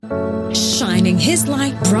Shining his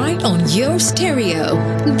light bright on your stereo.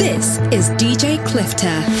 This is DJ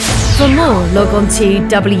Clifter. For more, log on to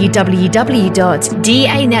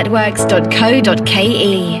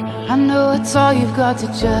www.danetworks.co.ke. I know it's all you've got to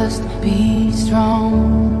just be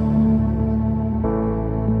strong.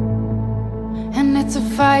 And it's a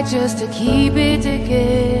fight just to keep it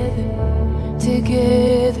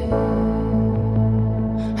together.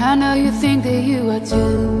 I know you think that you are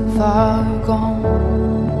too far gone,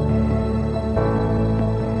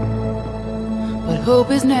 but hope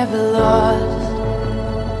is never lost.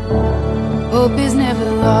 Hope is never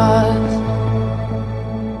lost.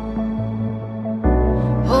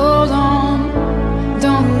 Hold on,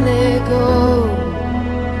 don't let go.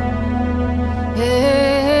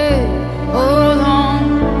 Hey, hold on,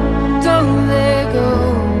 don't let go.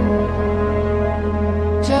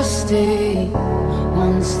 Just stay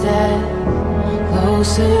one step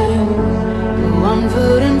closer, put one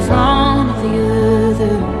foot in front of the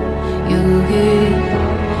other. You'll get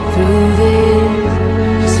through this.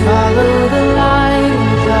 Just follow the light in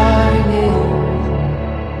the darkness.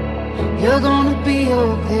 You're gonna be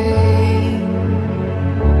okay.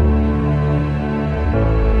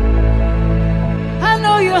 I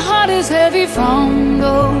know your heart is heavy from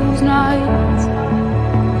those nights,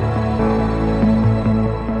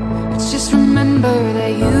 but just remember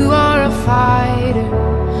that you are a fighter,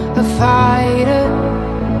 a fighter.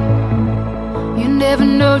 You never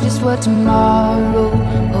know just what tomorrow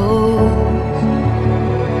holds,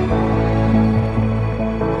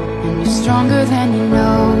 and you're stronger than you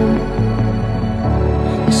know.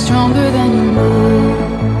 You're stronger than you know.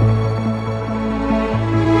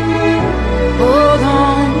 Hold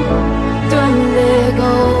on, don't let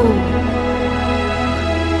go.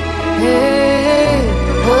 Hey,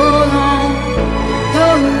 hold on,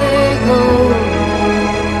 don't let go.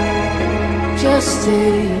 Just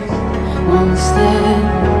stay one step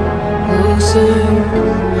closer,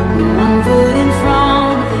 one foot in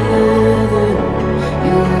front of the other.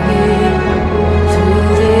 You'll get through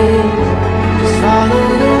this. Just follow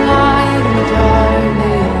the light in the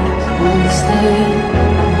darkness. One step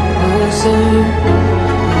closer,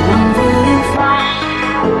 one foot in front.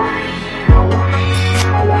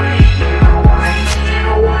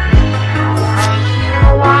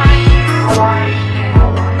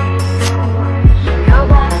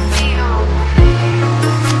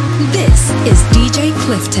 Is DJ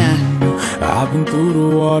Clifter. I've been through the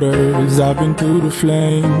waters, I've been through the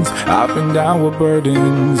flames, I've been down with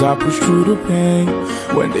burdens, I push through the pain.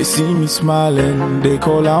 When they see me smiling, they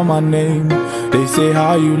call out my name. They say,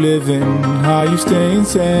 how you living, how you staying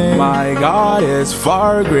sane? My God is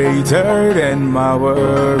far greater than my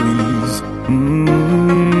worries.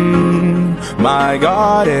 My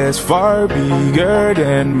God is far bigger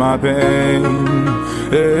than my pain.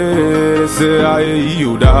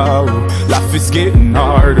 Life is getting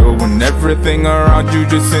harder when everything around you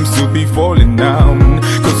just seems to be falling down.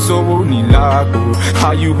 Cause so nilago,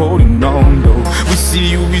 how you holding on though? We see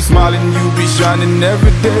you be smiling, you be shining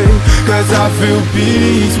every day. Cause I feel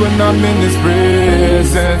peace when I'm in His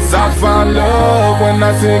presence. I find love when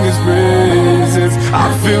I sing His praises.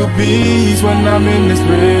 I feel peace when I'm in His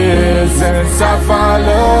presence. I find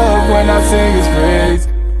love when I sing His praise.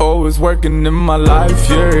 Always working in my life,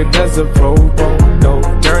 yeah, it does a pro bono.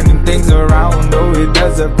 Turning things around, oh, it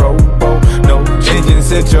does a pro bono. Changing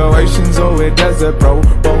situations, oh, it does a pro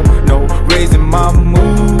bono. Raising my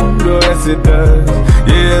mood, oh, yes, it does.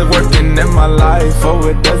 Yeah, working in my life, oh,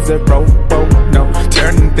 it does a pro bono.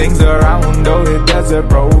 Turning things around, oh, it does a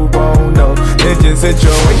pro bono. Changing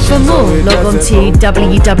situations, For more, oh, it log on does to a pro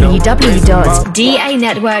bono.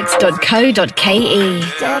 www.danetworks.co.ke.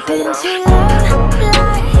 Step into love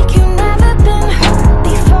like you've never been hurt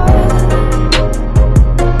before.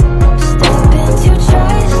 Step into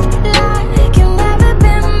trust like you've never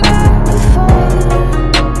been burned before.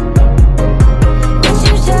 Would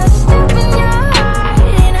you just open your heart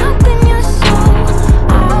and open your soul?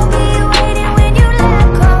 I'll be waiting when you let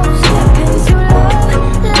go. Step into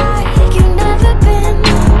love like you've never been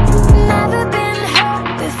hurt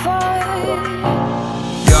before.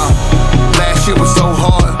 Yeah, last year was so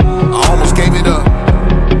hard, I almost gave it up.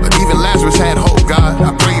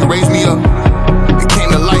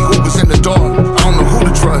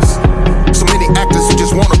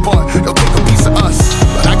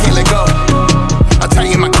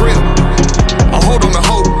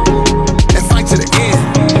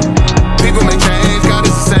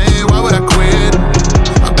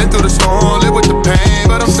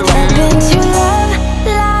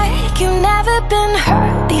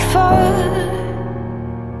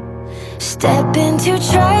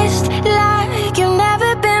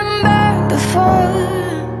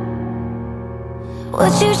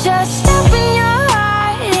 Just open your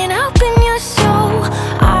heart and open your soul.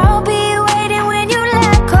 I'll be waiting when you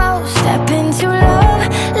let go. Step into love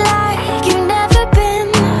like you've never been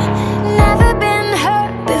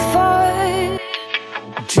hurt before.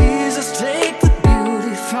 Jesus, take the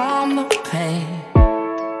beauty from the pain.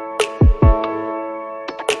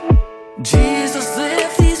 Jesus,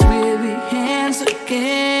 lift these weary hands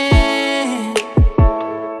again.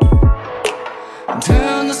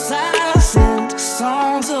 Turn the silence into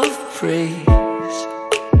songs of praise.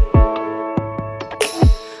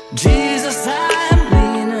 Jesus, I'm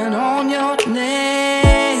leaning on your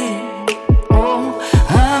name. Oh,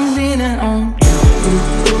 I'm leaning on you.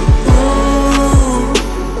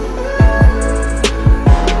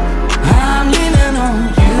 I'm leaning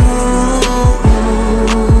on you.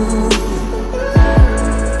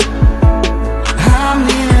 I'm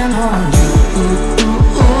leaning on you.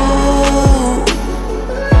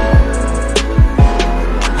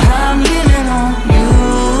 I'm leaning on you.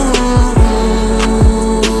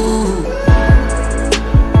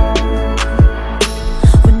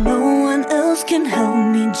 When no one else can help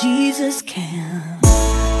me, Jesus can.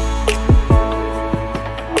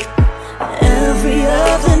 Every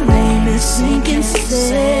other name is sinking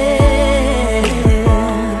sand.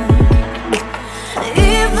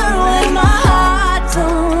 Even when my heart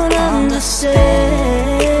don't understand,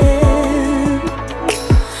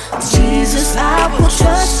 Jesus, I will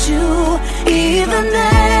trust you. Even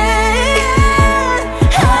then,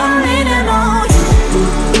 I'm leaning on you.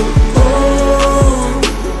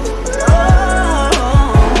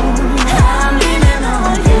 I'm leaning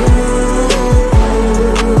on you.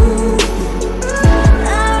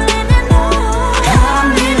 I'm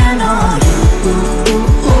leaning on you.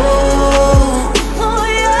 Oh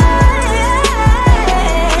yeah.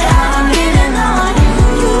 I'm leaning on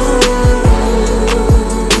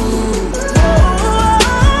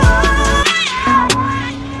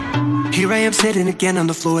you. Here I am sitting again on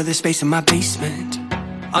the floor of the space in my basement.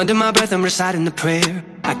 Under my breath I'm reciting the prayer.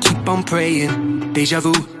 I keep on praying. Deja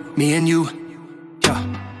vu, me and you. Yeah.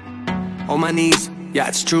 On my knees, yeah,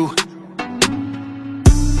 it's true.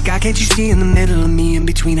 God, can't you see in the middle of me, in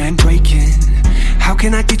between I'm breaking? How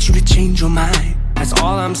can I get you to change your mind? That's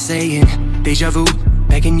all I'm saying. Deja vu,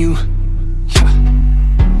 begging you. Yeah.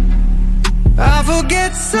 I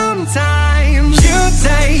forget sometimes. You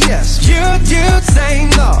say yes, you say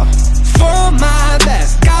no. For my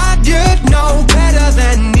best, God, you know better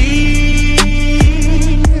than me.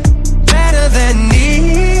 Better than me.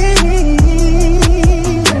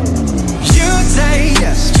 You say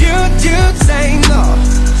yes, you say no.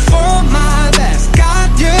 For my best, God,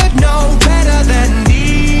 you know better than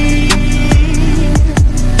me.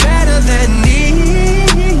 Better than me.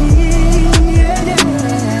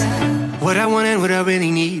 What I want and what I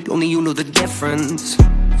really need, only you know the difference.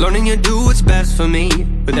 Learning you do what's best for me,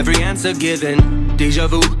 with every answer given. Deja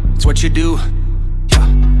vu, it's what you do. Yeah.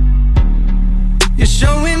 You're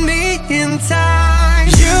showing me in time.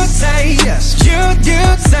 You say yes, you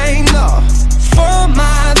say no. For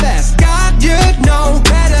my best, God, you know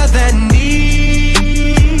better than me.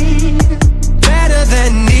 Better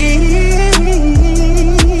than me.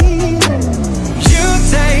 You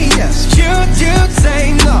say yes, you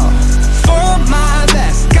say no. For my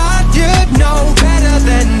best, God, you know better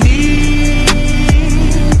than me.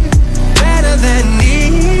 Better than me.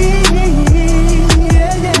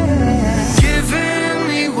 Giving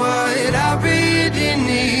me what I really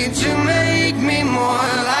need to make me more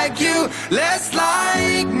like you. Less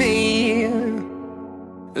like me.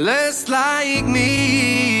 Less like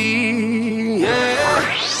me.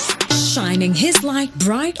 Yeah. Shining his light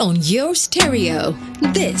bright on your stereo.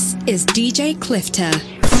 This is DJ Clifter.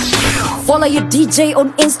 Follow your DJ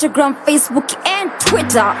on Instagram, Facebook, and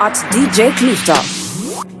Twitter at DJ Clifter.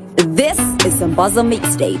 This is Sambaza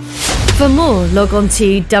Mixtape. For more, log on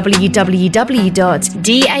to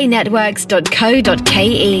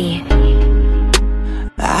www.danetworks.co.ke.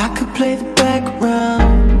 I could play the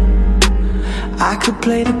background. I could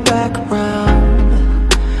play the background.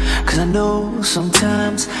 Cause I know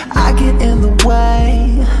sometimes I get in the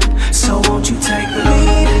way. So won't you take the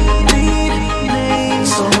lead, lead.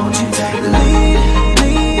 So won't you take the lead.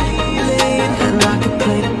 And I could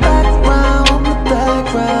play the background,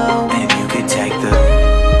 and you could take the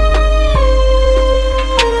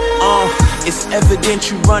it's evident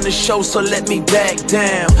evident you run the show, so let me back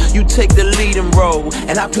down. You take the leading role,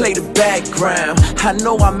 and I play the background. I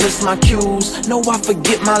know I miss my cues, know I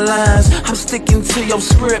forget my lines. I'm sticking to your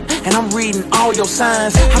script, and I'm reading all your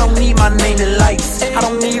signs. I don't need my name in lights, I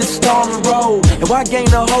don't need a star in the road. And why gain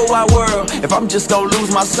the whole wide world if I'm just gonna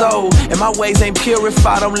lose my soul? And my ways ain't pure if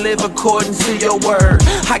I don't live according to your word.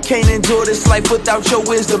 I can't endure this life without your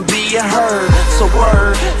wisdom being heard. So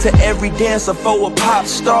word to every dancer for a pop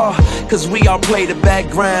star, cause we all play the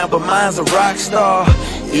background, but mine's a rock star.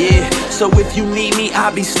 Yeah, so if you need me,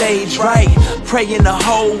 I'll be stage right. Praying the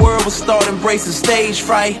whole world will start embracing stage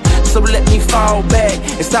fright. So let me fall back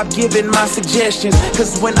and stop giving my suggestions,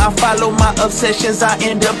 cause when I follow my obsessions, I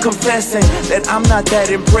end up confessing that I'm not that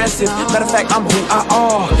impressive. Matter of fact, I'm who I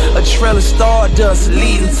are, a trail of stardust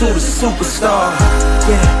leading to the superstar.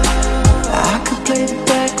 Yeah, I could play the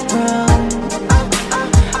background,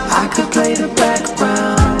 I could play the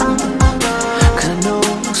background, cause I know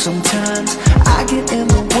sometimes I get in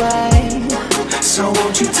the way. So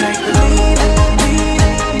won't you take the lead?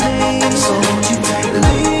 So won't you take the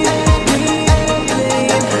lead?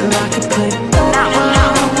 And I could play the background.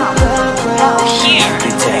 Here.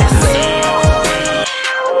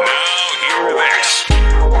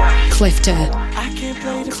 Clifter. I can't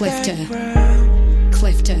play the Clifter. background.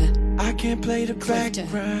 Clifter. I can't play the Clifter.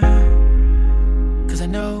 background, cause I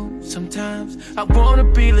know sometimes I wanna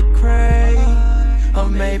be Lecrae, or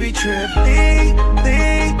maybe Trip Lee.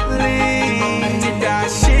 And I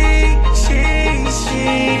she,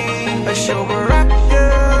 a show rocker.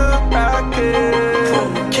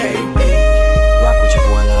 Okay. Rock with your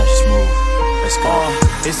boy Elijah Smooth. Let's go.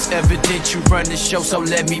 It's evident you run the show, so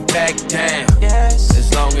let me back down. Yes.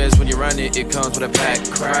 As long as when you run it, it comes with a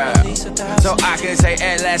packed crowd. So I can say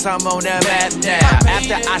at last I'm on the map now.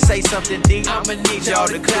 After I say something deep, I'ma need y'all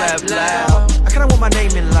to clap loud. I kinda want my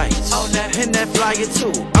name in lights, and that flyer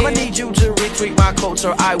too. I'ma need you to retweet my quotes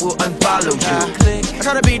or I will unfollow you. I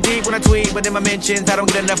try to be deep when I tweet, but in my mentions I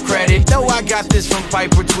don't get enough credit. No, I got this from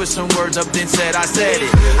Piper, twist some words up, then said I said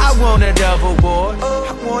it. I want a double board,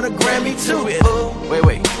 I want a Grammy too.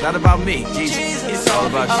 Wait, not about me, Jesus, it's all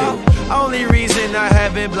about you. Only reason I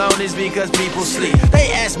haven't blown is because people sleep.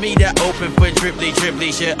 They ask me to open for Tripley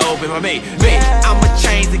should open for me. I'ma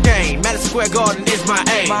change the game, Madison Square Garden is my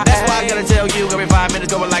aim. That's why I gotta tell you every 5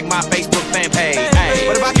 minutes going like my Facebook fan page.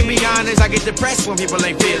 But if I can be honest, I get depressed when people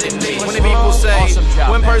ain't feeling me. When the people say,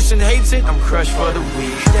 one person hates it, I'm crushed for the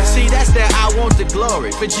week. See, that's that I want the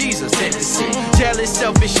glory for Jesus tendency. Jealous,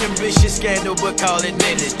 selfish, ambitious, scandal, but call it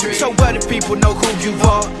ministry. So what if people know who you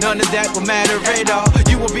are? None of that will matter at all.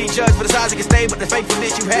 You will be judged for the size of your stay, but the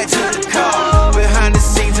faithfulness you had to the call. Behind the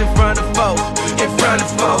scenes, in front of foe,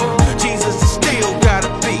 Jesus is still gotta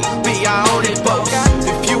be our only boast.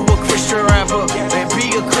 If you a Christian rapper, then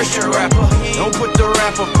be a Christian rapper. Don't put the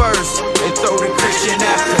rapper first and throw the Christian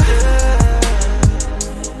after.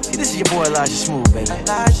 See, this is your boy Elijah Smooth, baby.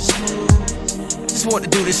 Just want to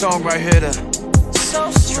do this song right here to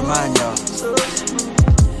just remind y'all.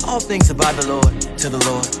 All things about the Lord, to the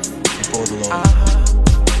Lord, and for the Lord.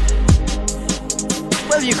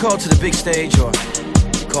 Whether you call to the big stage or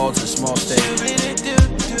you call to the small stage,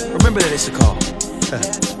 remember that it's a call.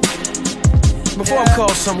 Before I'm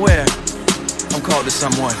called somewhere, I'm called to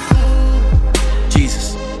someone.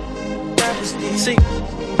 Jesus. See,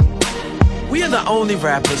 we are the only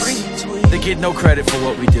rappers that get no credit for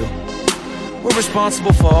what we do. We're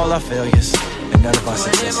responsible for all our failures and none of our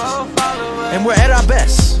successes. And we're at our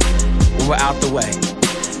best when we're out the way,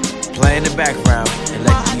 playing the background and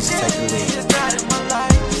let Jesus take the lead.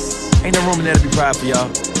 Ain't no room in there to be proud for y'all.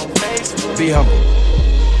 Be humble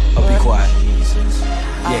or be quiet.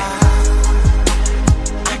 Yeah.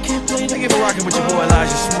 Thank you for rocking with your boy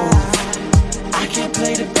Elijah Smooth. I can't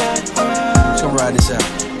play the background. Just gonna ride this out.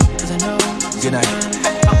 Good night.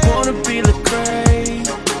 I wanna be Lecrae,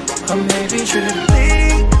 or maybe Tripley.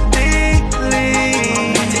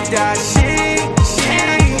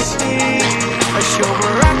 A show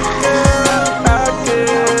rocker.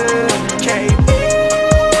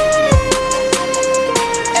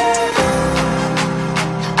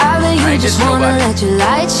 I just wanna let your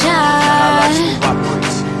light shine.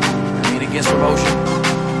 Against promotion.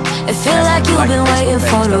 I feel like you've been waiting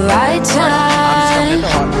for the right time.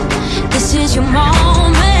 This is your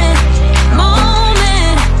moment.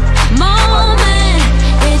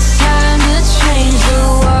 It's time to change the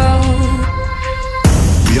world.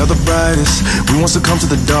 We are the brightest, we want to come to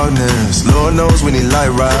the darkness. Lord knows we need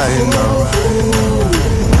light right now.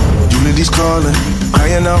 Unity's calling,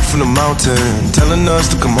 crying out from the mountain, telling us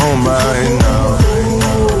to come home right now.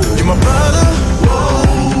 You're my brother.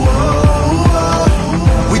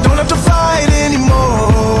 We don't have to fight anymore.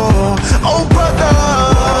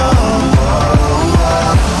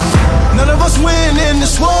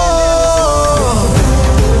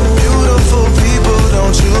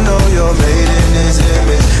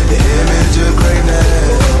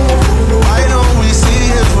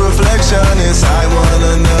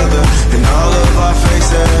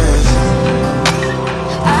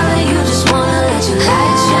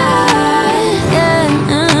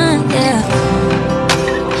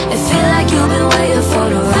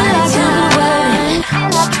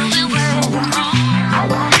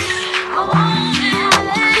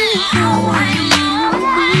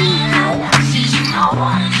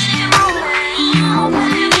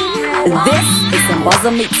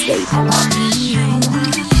 Buzzer Mixtape.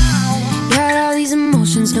 Got all these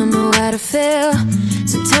emotions, don't know how to feel.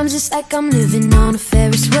 Sometimes it's like I'm living on a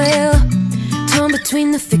Ferris wheel, torn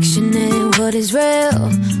between the fiction and what is real.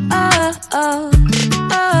 Oh, oh,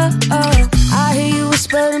 oh, oh. I hear you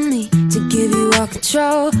whisper to me to give you all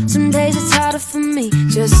control. Some days it's harder for me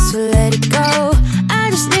just to let it go. I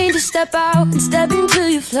just need to step out and step into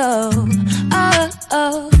your flow. Oh,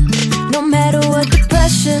 oh. No matter what the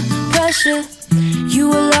pressure, you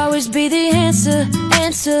will always be the answer.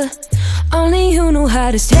 Only you know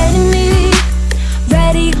how to steady me.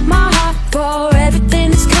 Ready my heart for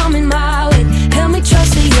everything that's coming my way. Help me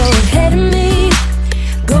trust that you're ahead of me,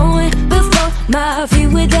 going before my feet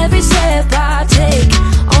with every step I take.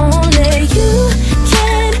 Only you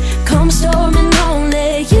can calm a storm, and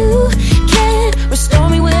only you can restore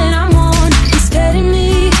me when I'm on and steady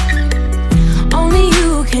me. Only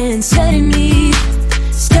you can steady me,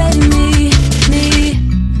 me.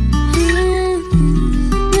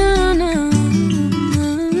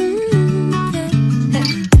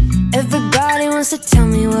 Everybody wants to tell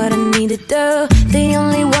me what I need to do. The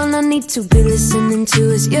only one I need to be listening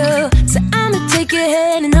to is you. So I'ma take your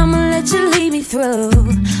hand and I'ma let you lead me through.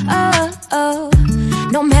 Oh, oh.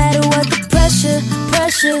 No matter what the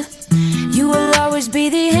pressure, you will always be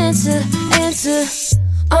the answer.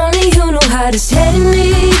 Only you know how to steady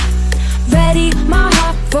me. Ready my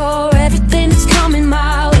heart for everything that's coming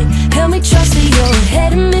my way. Help me trust that you're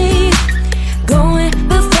ahead of me, going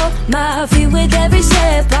before my feet with every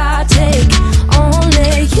step I take.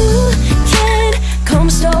 Only you can calm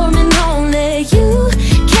a storm, and only you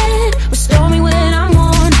can restore me when I'm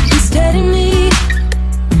on and steady me.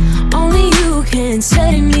 Only you can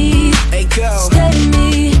steady me, hey, girl. Steady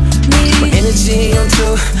me. My energy on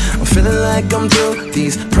two, I'm feeling like I'm through.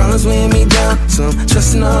 These problems weighing me down, so I'm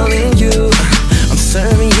trusting all in you. I'm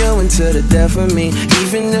serving you until the death of me.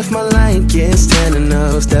 Even if my light gets 10 and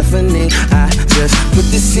no Stephanie, I just put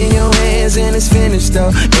this in your hands and it's finished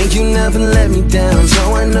though. And you never let me down,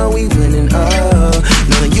 so I know we winning. Oh,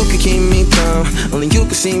 only you can keep me calm, only you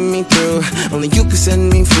can see me through, only you can set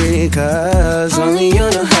me free. Cause only you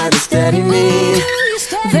know how to steady me.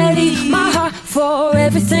 Ready my heart for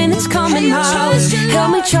everything that's coming my way.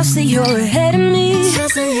 Help me trust that you're ahead of me,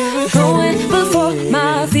 going before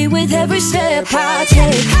my feet with every step I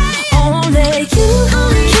take. Only you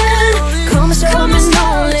can come storm, and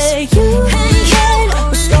only you can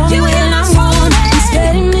restore me when I'm on and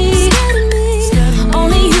steady me.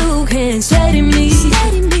 Only you can steady me.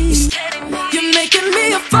 You're making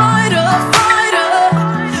me a fighter.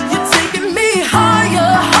 You're taking me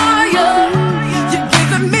higher. You're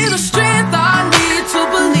giving me the strength I need to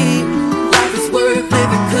believe life is worth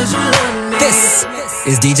living 'cause you love me. This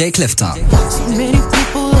is DJ Clifton. So many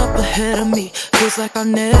people up ahead of me, feels like I'll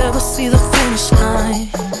never see the finish line.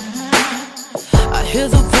 I hear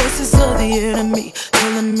the voices of the enemy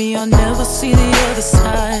telling me I'll never see the other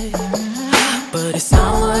side. But it's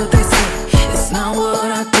not what they say, it's not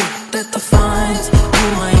what I do that defines who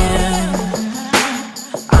I am.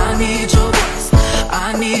 I need your voice, I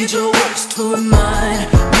need your words to remind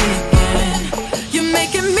me again. You're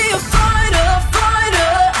making me a fighter.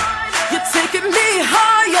 You're taking me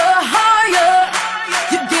higher.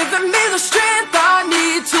 You're giving me the strength I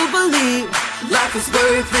need to believe life is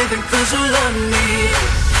worth living 'cause you love me.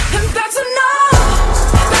 And that's enough.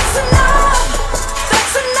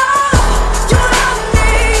 You love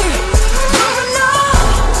me. You're enough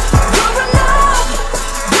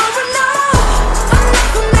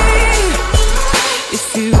for me. If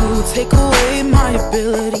you take away my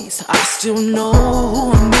abilities, I still know who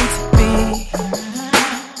I'm meant to be.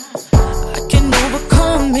 I can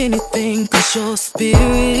overcome anything 'cause your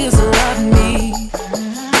spirit is alive in me.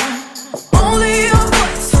 Only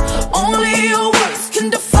your words can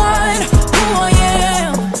define who I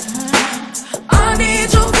am. I need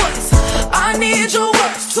your voice, I need your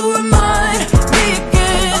words to remind me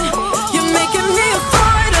again. You're making me a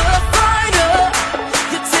fighter.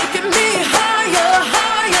 You're taking me higher.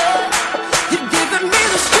 You're giving me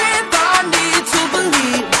the strength I need to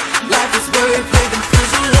believe life is worth living 'cause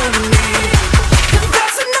you love me. And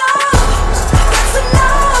that's enough.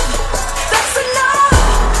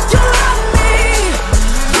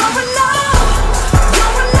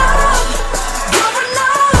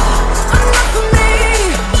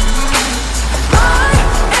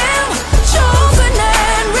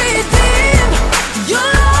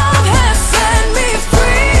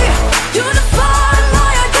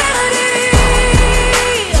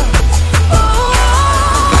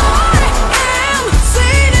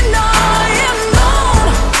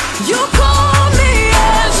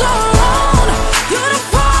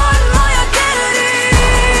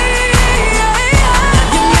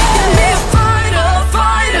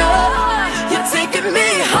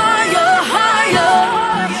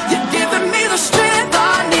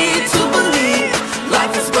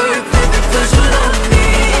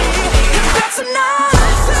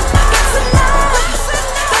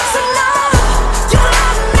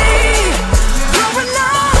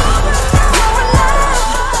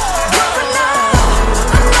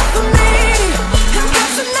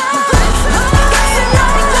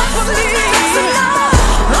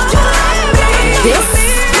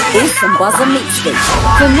 Sambaza Mixtape.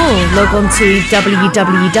 For more, log on to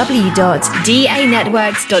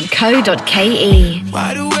www.danetworks.co.ke.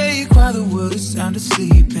 Wide awake while the world is sound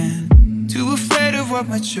asleep, and too afraid of what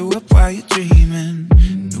might show up while you're dreaming.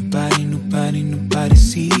 Nobody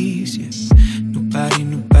sees you.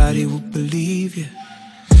 Nobody will believe you.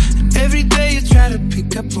 And every day you try to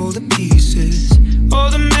pick up all the pieces, all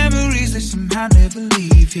the memories that somehow never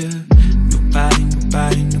leave you.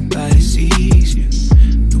 Nobody sees you.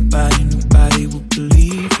 Nobody will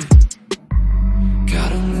believe you.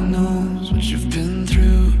 God only knows what you've been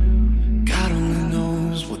through. God only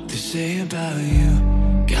knows what they say about you.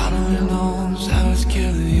 God only knows how it's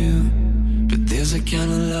killing you. But there's a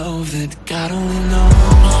kind of love that God only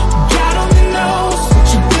knows. God only knows what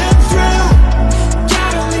you've been through.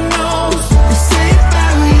 God only knows what they say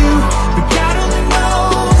about you. But God only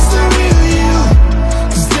knows the real you.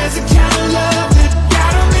 'Cause there's a kind of love that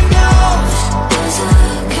God only knows. There's a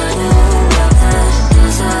kind of love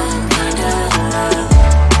there's a kind of love.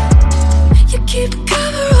 You keep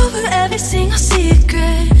cover over every single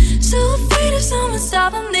secret. So afraid if someone saw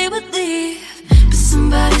them they would leave.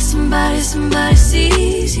 But somebody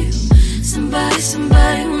sees you. Somebody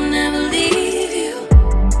will never leave you.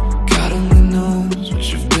 God only knows what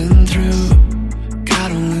you've been through.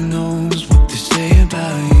 God only knows what they say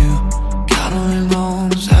about you. God only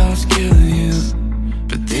knows how it's killing you.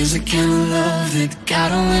 But there's a kind of love that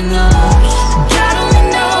God only knows. God only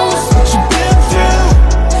knows what you've been through.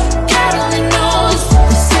 God only knows what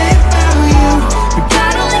they say about you. But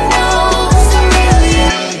God only knows the real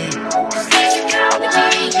you. There's a kind of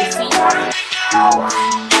love that God only knows.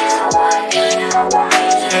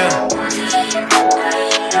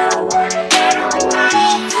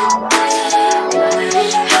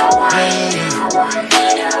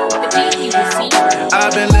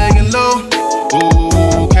 I've been laying low,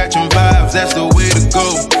 ooh, catching vibes, that's the way to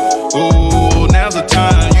go. Ooh, now's the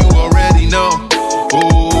time, you already know.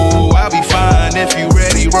 Ooh, I'll be fine if you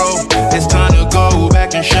ready, bro. It's time to go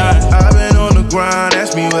back and shine. I've been on the grind,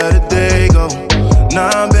 ask me where the day go. Now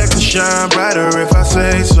I'm back to shine brighter if I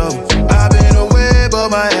say so. I've been away, but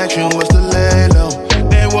my action was to lay low.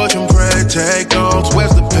 Then watch and pray, take notes,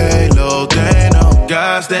 where's the payload? They know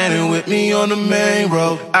God standing with me on the main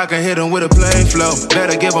road. I can hit them with a plain flow.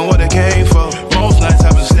 Better give them what they came for. Most nights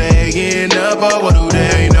I've been staying up, but what do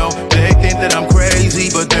they know? They think that I'm crazy,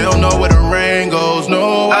 but they don't know where the rain goes.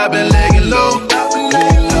 No, I've been laying low.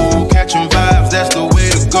 Ooh, catching vibes, that's the way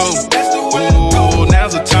to go. Ooh,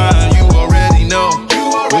 now's the time, you already know.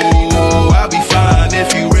 Ooh, I'll be fine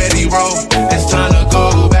if you ready, bro. It's time to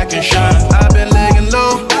go back and shine. I've been laying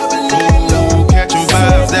low. Ooh, catching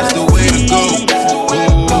vibes, that's the way to go.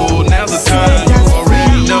 Ooh, now's the time, you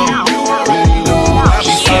already know. Ooh, I'll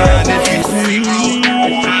be fine if you ready, bro.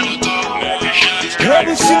 It's time to go back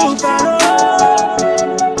and shine.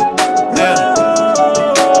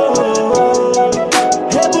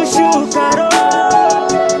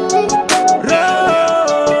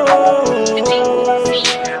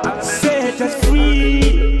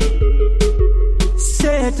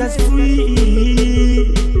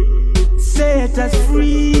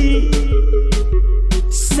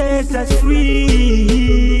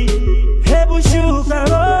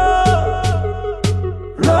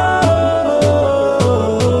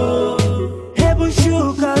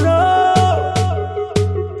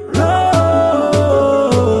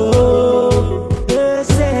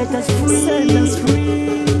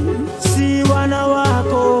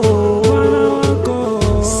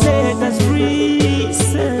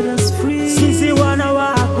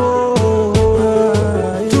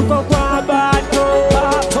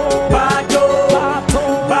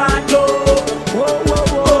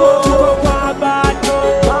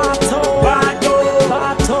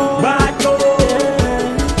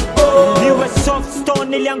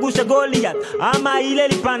 Ama ile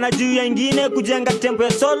lipana juu ya ingine kujenga temple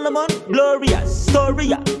ya Solomon. Glorious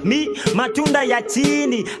story ya me, matunda ya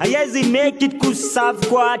chini hayezi make it kuserve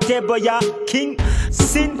kwa table ya king.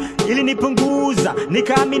 Sin ilinipunguza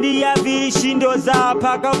nikaamini ya vishindo za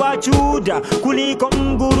paka wa Juda kuliko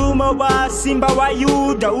mgurumo wa simba wa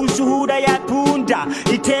Yuda. Ushuhuda ya punda,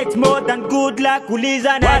 it takes more than good luck.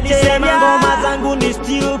 Uliza na walisema ngoma zangu ni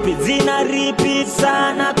stupid, zina repeat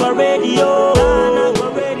sana kwa radio.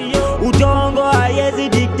 Udongo hayezi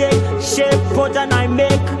dictate shape what and I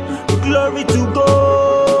make. Glory to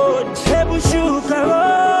God. Hebu shuka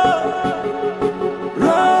roho,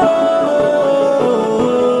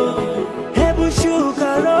 hebu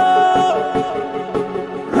shuka roho.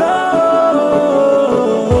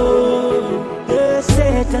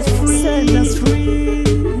 Set us free.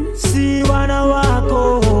 Si wana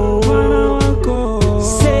wako.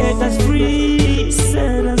 Set us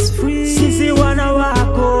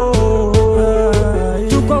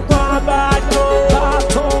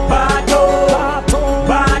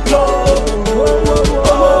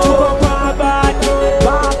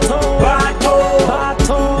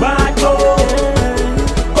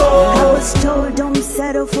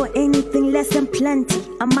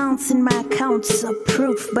ounce of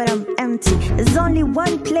proof, but I'm empty. There's only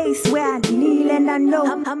one place where I kneel and I know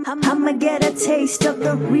I'ma get a taste of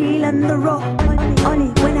the real and the raw. Only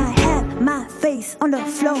when I have my face on the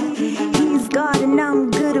floor. He's God and I'm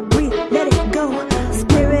good to breathe, let it go.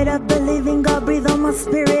 Spirit of the living God, breathe on my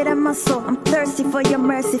spirit and my soul. I'm thirsty for your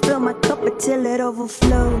mercy, fill my cup until it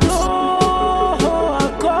overflows.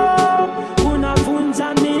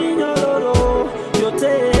 Unavunja minyororo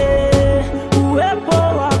yote, uwepo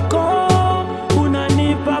wako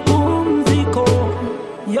unanipa pumziko.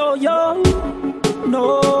 Yo yo,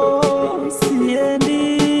 no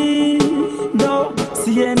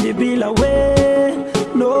siendi bila we,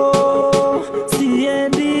 no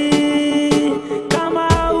siendi kama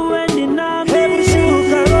uendi nami.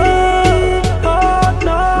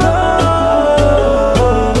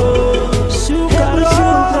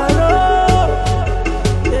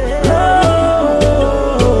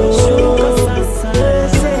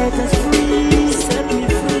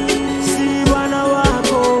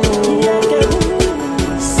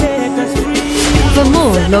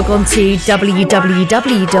 Log on to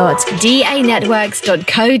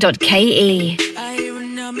www.danetworks.co.ke. I hear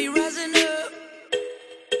an army rising up,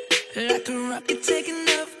 like a rocket taking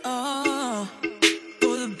off. Oh,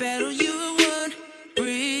 for the battle you won,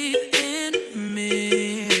 breathe in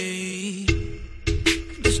me.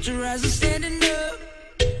 Just a rise and standing up,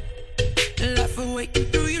 life awakening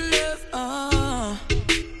through your love. Oh,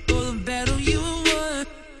 for the battle you won,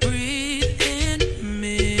 breathe in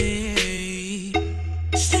me.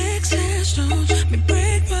 Sticks and stones may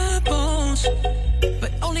break my bones,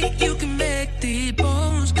 but only you can make the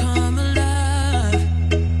bones come alive.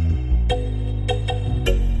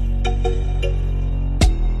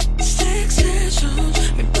 Sticks and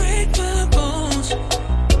stones may break my bones,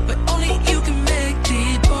 but only you can make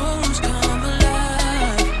the bones come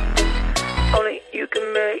alive. Only you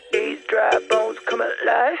can make these dry bones come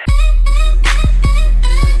alive.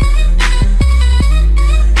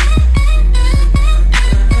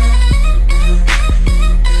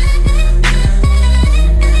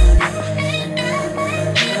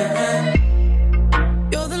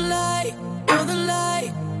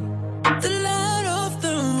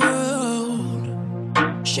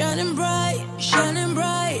 Shining bright, shining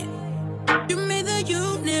bright. You made the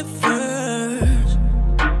universe.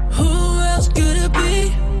 Who else could it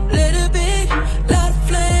be? Let it be. Light a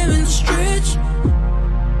flame in the streets.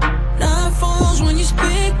 Night falls when you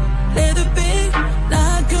speak. Let it be.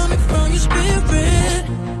 Light coming from your spirit.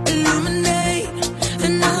 Illuminate the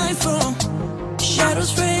nightfall.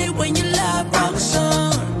 Shadows fade when you light rock the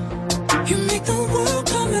sun. You make the world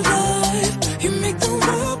come alive. You make the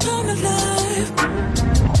world come alive.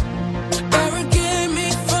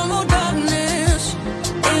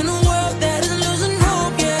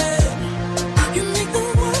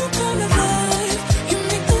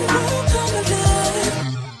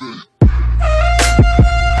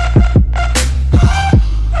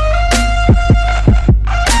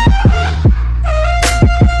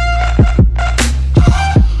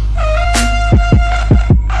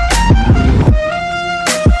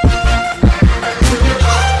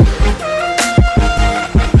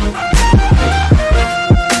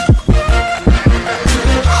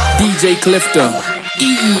 DJ Clifton,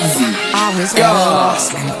 easy. I was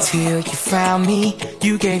lost until you found me.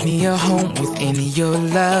 You gave me a home within your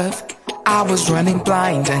love. I was running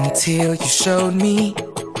blind until you showed me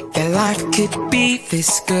that life could be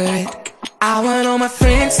this good. I want all my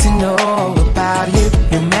friends to know about you.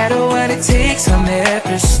 No matter what it takes, I'll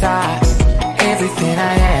never stop. Everything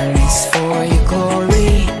I am is for your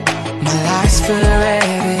glory. My life's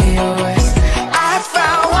forever yours. I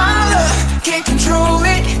found one love, can't control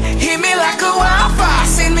it. Hit me like a wildfire,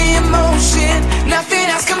 send me emotion. Nothing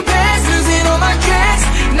else compares, losing all my cares.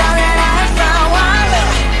 Now that I have found one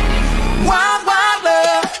love, wild, wild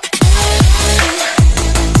love.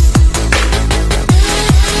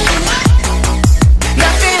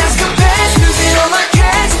 Nothing else compares, losing all my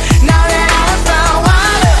cares. Now that I have found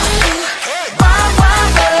one love, wild,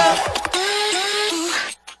 wild love.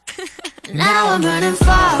 Now I'm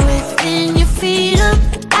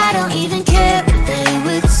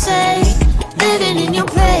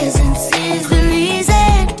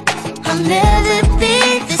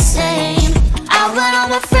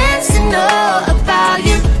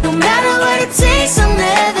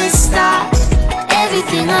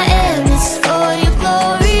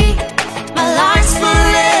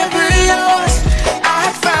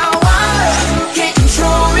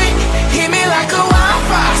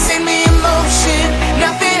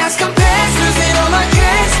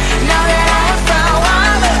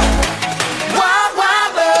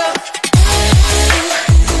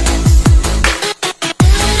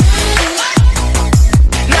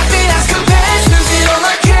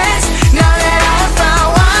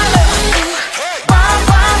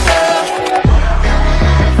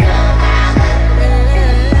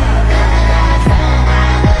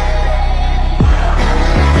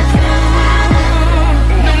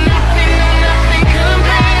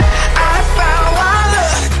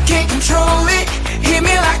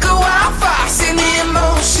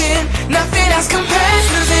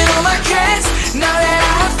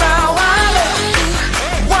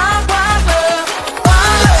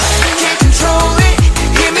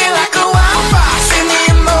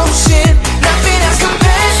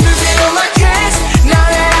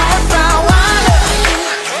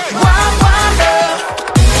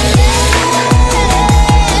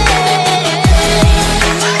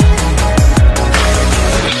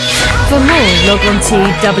For more, log on to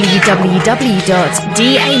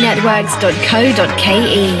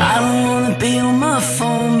www.danetworks.co.ke. I don't wanna be on my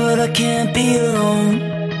phone, but I can't be alone.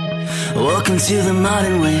 Welcome to the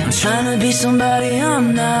modern way. I'm trying to be somebody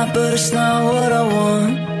I'm not, but it's not what I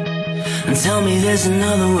want. And tell me there's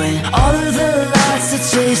another way. All of the lights I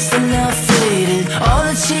chased are now faded. All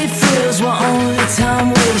the cheap thrills were only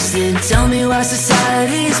time wasted. Tell me why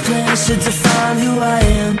society's plans should define who I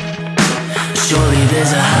am. Surely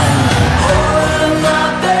there's a highway. All of my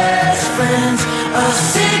best friends are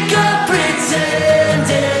sick of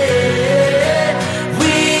pretending.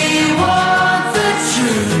 We want the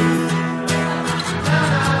truth.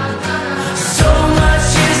 So much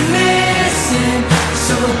is missing,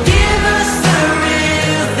 so give us the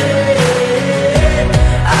real thing.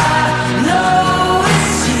 I know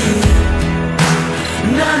it's you.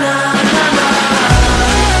 Na na na na.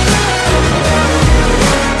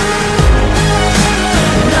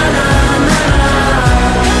 Na na na na.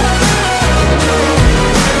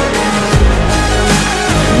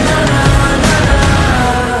 Na na na na.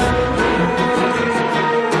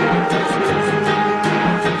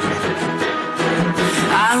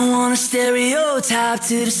 I don't wanna stereotype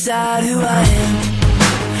to decide who I am.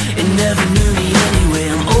 It never knew me anyway.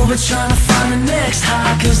 I'm over trying to find the next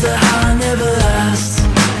high, cause the high never lasts.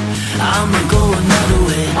 I'ma go another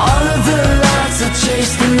way. All of the lights I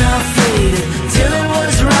chased are now faded. Till it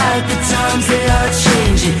was right, the times they are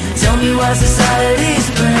changing. Tell me why society's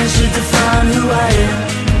plans should define who I am.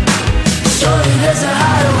 Surely there's a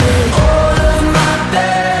highway. All of my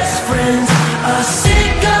best friends are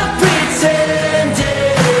sick of pretending.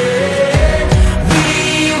 We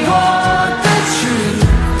want the truth.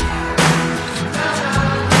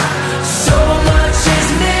 So much is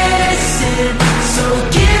missing, so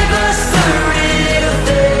give us the real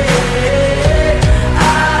thing. I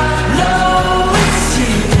know it's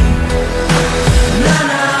you. Na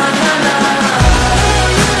na na na. Na na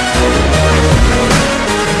na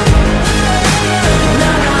na.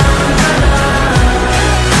 Na na na na.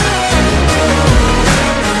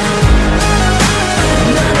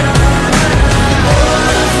 All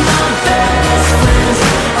of my best friends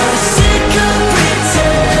are sick of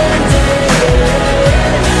pretending.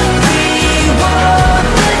 We want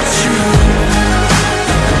the truth.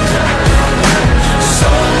 So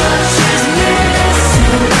much is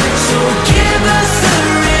missing, so give us the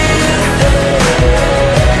real thing.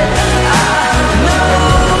 I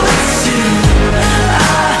know it's you. I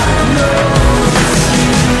know it's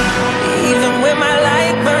you. Even when my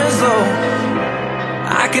light burns low, I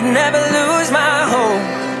could never lose my hope.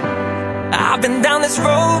 I've been down this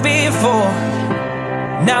road before.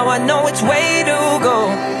 Now I know which way to go.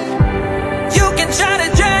 You can try to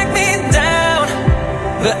drag me down,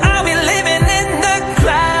 but I'll be living in the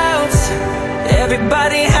clouds.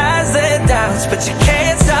 Everybody has their doubts, but you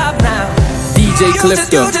can't stop now. DJ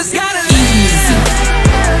Clifton. You just gotta Easy.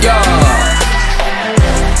 Yeah.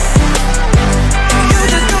 You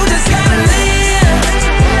just gotta live.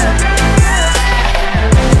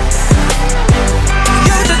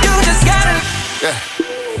 You just gotta. Yeah.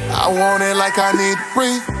 I want it like I need to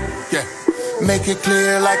breathe. Yeah. Make it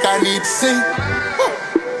clear like I need to see.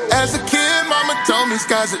 As a kid, mama told me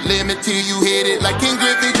sky's the limit till you hit it. Like King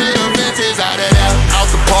Griffey to the fences, out and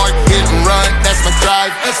out the park, hit and run. That's my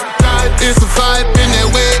drive. It's a vibe, been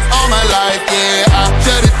that way all my life. Yeah, I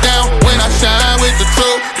shut it down when I shine with the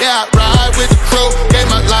truth. Yeah, I ride with the crew, gave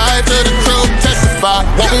my life to the truth. Testify,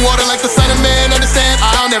 walking water like the son of man. Understand,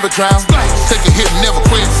 I'll never drown. Take a hit and never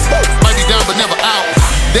quit. Might be down but never out.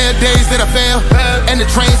 There are days that I fail, and the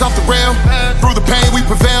train's off the rail. Through the pain we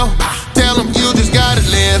prevail. Tell them you just gotta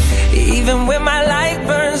live. Even when my light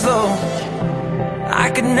burns low, I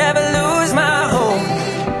could never lose my hope.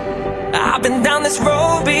 I've been down this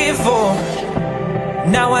road before.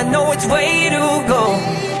 Now I know which way to go.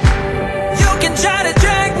 You can try to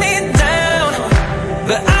drag me down,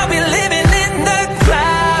 but I'll be living in the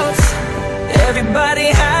clouds. Everybody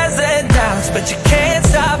has their doubts, but you can't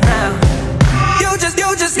stop now. You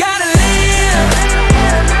just gotta live.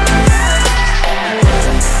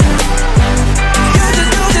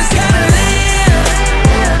 You just gotta live.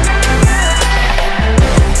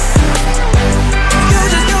 You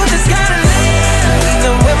just gotta live.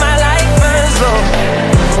 Even when my light burns low,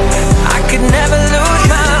 I could never lose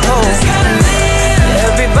my hope.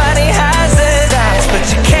 Everybody has their doubts, but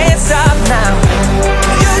you can't stop now.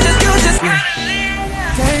 You just gotta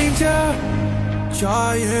live. Danger,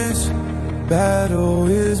 giants, battle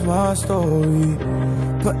is my story.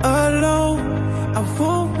 But alone, I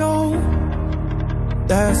won't know.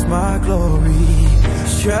 That's my glory.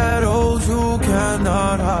 Shadows, you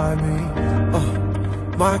cannot hide me.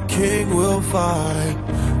 my king will fight.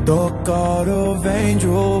 The God of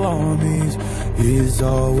angel armies is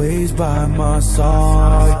always by my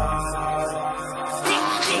side.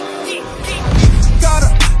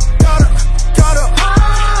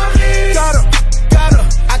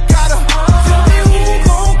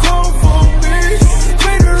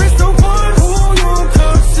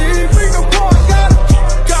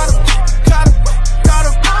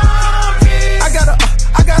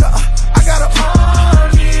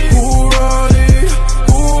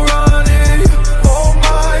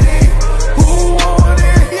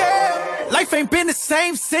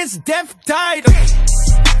 Since death died,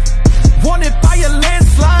 wanted by a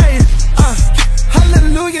landslide.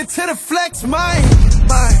 Hallelujah to the flex, mine.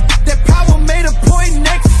 That power made a point.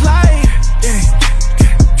 Next slide.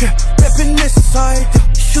 Reppin' this side.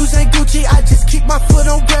 Shoes ain't Gucci, I just keep my foot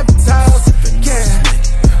on reptiles. Yeah,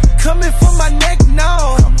 coming for my neck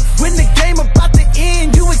now. When the game about to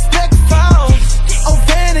end, you expect fouls. Oh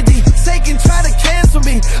vanity, Satan try to cancel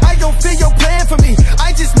me. I don't feel your plan for me.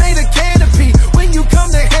 I just made a canopy. When you come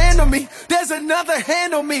to handle me, there's another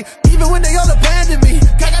hand on me. Even when they all abandon me,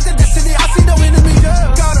 I got the destiny, I see no enemy.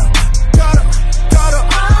 Gotta,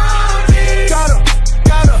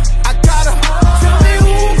 I gotta. Tell me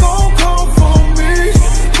who gon' come for me.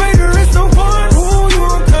 Greater is the one who you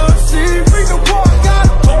can see. Bring the war, gotta.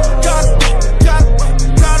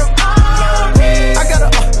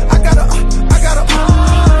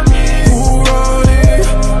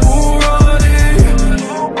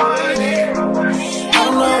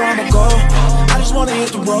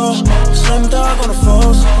 Slim dog on the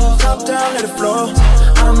floors, top down, let it flow.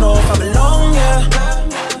 I don't know if I belong, yeah.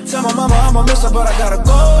 Tell my mama I'ma miss her, but I gotta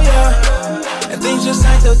go, yeah. And things just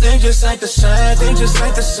ain't the same, things just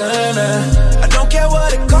ain't the same, man. I don't care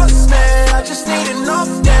what it costs, man. I just need enough,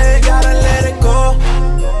 yeah. Gotta let it go.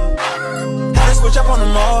 Had to switch up on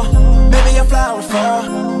them all. Maybe a flower fall.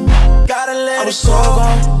 Gotta let it go.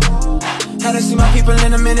 Had to see my people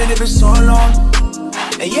in a minute, it been so long.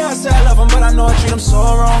 And yeah, I say I love them, but I know I treat them so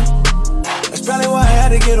wrong. That's probably why I had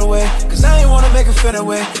to get away, cause I ain't wanna make it fit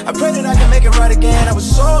away. I pray that I can make it right again. I was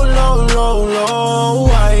so low,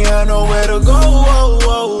 I had nowhere to go.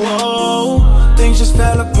 Things just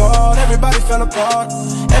fell apart, everybody fell apart.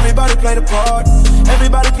 Everybody played a part,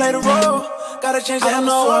 everybody played a role. Gotta change that, I don't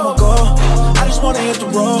know where I'ma go. I just wanna hit the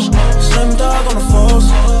road. Slim dog on the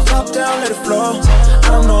foes, top down, let it flow. I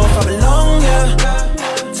don't know if I belong, yeah.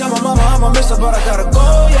 Tell my mama I'ma miss her, but I gotta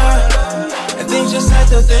go, yeah. And things just ain't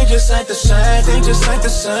the same, things just ain't the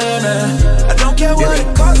same, man. I don't care what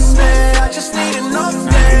it costs, man. I just need enough,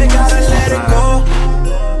 man. Gotta let it go.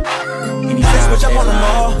 Let's switch up on them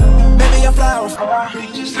all. Maybe a flower fall.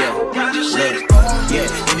 Just let it go. Yeah,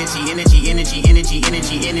 energy. Yeah, energy.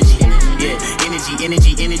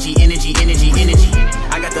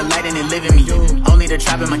 I got the light and it live in me. Only the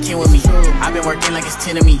tribe and my kin with me. I've been working like it's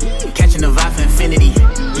 10 of me. Catching the vibe for infinity.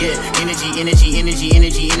 Yeah, energy. Yeah,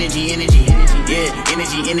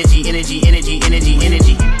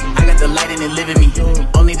 energy. I got the light and it live in me.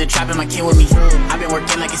 Only the tribe and my kin with me. I've been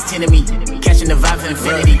working like it's 10 of me. Catching the vibe for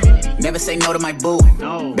infinity. Never say no to my boo.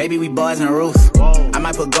 Baby, we bars in the roof. I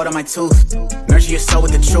might put gold on my tooth. Nurture your soul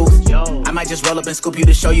with the truth. I might just roll up and scoop you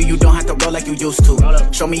to show you don't have to roll like you used to.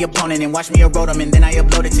 Show me your opponent and watch me erode them, and then I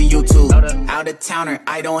upload it to YouTube. Out of towner,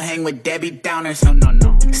 I don't hang with Debbie Downers.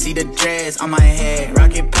 No. See the dreads on my head,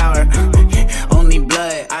 rocket power. Only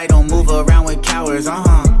blood, I don't move around with cowards.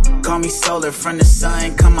 Call me solar, from the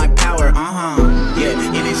sun come my power. Yeah,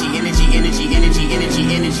 energy. Yeah, energy.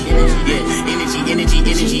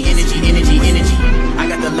 I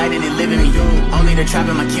got the light and it live in me. Only the tribe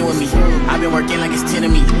and my kin with me. I've been working like it's 10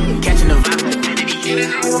 of me. Catching the vibe.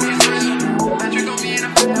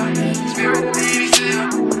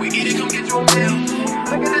 We get it, come get your meal.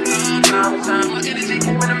 Look at the time, my energy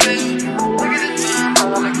keeping the mill. Look at the time,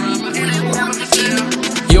 my energy never for sale.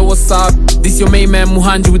 Yo, what's up? This your main man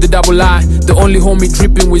Muhanji with the double I. The only homie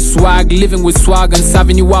dripping with swag, living with swag, and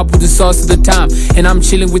serving you up with the sauce of the time. And I'm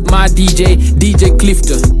chilling with my DJ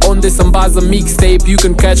Clifton. On the Sambaza mixtape, you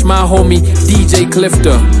can catch my homie DJ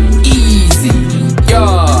Clifton. Easy,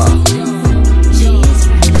 yeah.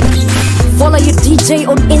 Follow your DJ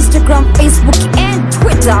on Instagram, Facebook, and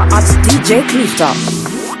Twitter at DJ Clifton.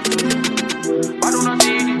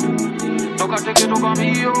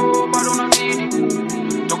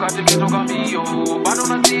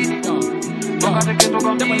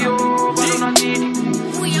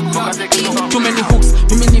 Too many hooks,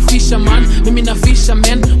 mimi ni fisherman, mimi na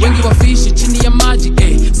fisherman. Wengi wa fishi chini ya maji,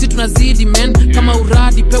 si tunazidi man. Kama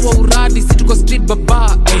uradi, pewa uradi, si tuko street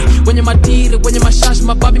baba, wenye matire, wenye mashash,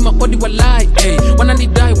 mababi, maodi walai,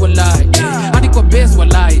 wananidai walai, hadi kwa base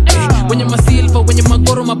walai.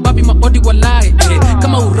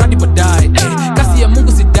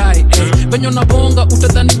 venye unabonga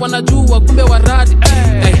utadhani wanajua kumbe waradi.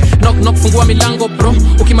 Hey, knock fungua milango bro,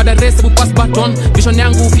 ukimadarese bupass baton, vision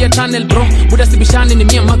yangu pia tunnel bro, buda sibishani ni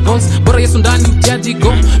mia magons, bora Yesu ndani ujaji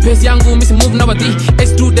go, pace yangu misi move na wadi,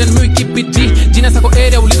 student me keep it G, jina sako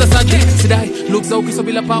area uliza saji, sidai look za ukiso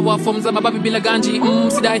bila power, form za mababi bila ganji,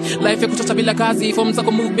 sidai life ya kuchacha bila kazi, form za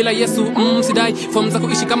move bila Yesu, sidai form za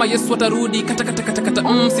kuishi kama Yesu watarudi, kata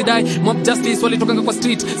sidai mob justice walitokanga kwa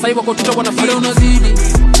street, sai wako tuta wanafanya unazidi,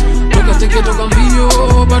 toka teke toka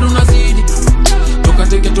mbio, bado unazidi, toka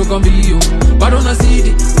teke toka mbio, bado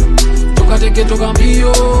unazidi, toka teke toka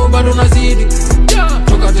mbio, bado unazidi.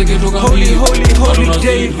 Holy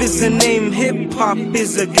Dave is the name, hip-hop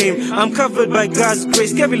is a game. I'm covered by God's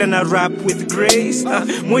grace, Kevin and I rap with grace.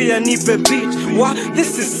 Moya nipe beat, wow,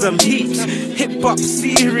 this is some heat. Hip-hop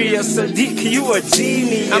serious, Sadiq, you a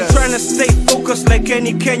genius. I'm trying to stay focused like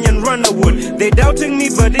any Kenyan runner would. They doubting me,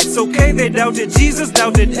 but it's okay, they doubted Jesus,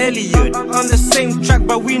 doubted Elliot. On the same track,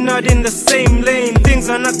 but we not in the same lane. Things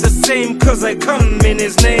are not the same, cause I come in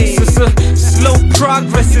his name. So slow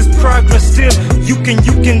progress is progress still. You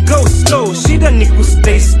can go slow, shida ni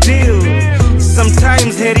stay still.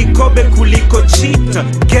 Sometimes heri kobe kuliko cheater.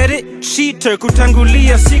 Get it? Cheater,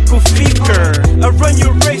 kutangulia siku flicker. I run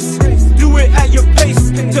your race, do it at your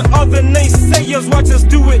pace. To all the naysayers, watch us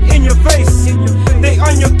do it in your face. They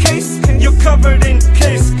on your case, you're covered in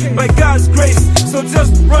case. By God's grace, so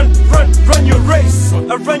just run your race.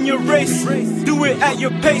 I run your race, do it at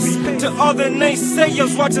your pace. To all the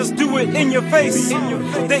naysayers, watch us do it in your face.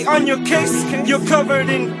 They on your case, you're covered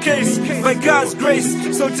in case. By God's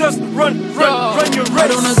grace, so just run your race.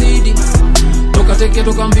 Bado unazidi, toka teke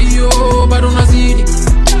toka mbio, bado unazidi,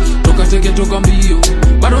 toka teke toka mbio,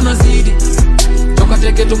 bado unazidi, toka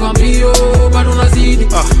teke toka mbio, bado unazidi,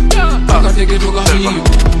 toka teke toka mbio.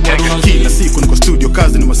 Kila siku niko studio,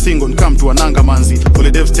 kazi ni masingo, nikamtu wananga manzi.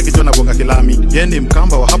 Ole devs teke jona bonga kilami, yende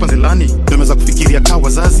mkamba wa hapa Zelani. Nimeweza kufikiria kaa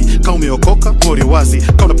wazazi, kaa umeokoka, mori wazi,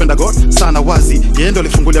 kaa unapenda God, sana wazi. Yende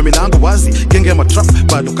alifungulia milango wazi, genge ya matrap,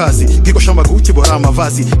 bado kazi. Giko shamba Gucci, bora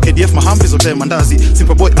mavazi, KDF mahamri zote mandazi.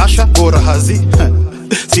 Simple boy Asha, bora hazi.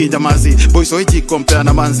 Si jamazi, boy soeji kompea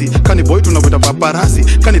na manzi. Kani boy tunaweta paparazi,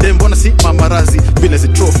 kani dembona si mamarazi. Bila zi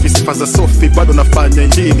trophy, sifaza sofi, bado nafanya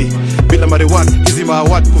injili. Bila marijuana, hizi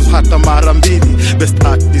mawad hata mara mbili. Best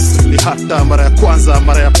artist, li hata mara ya kwanza,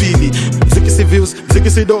 mara ya pili. Mziki si views,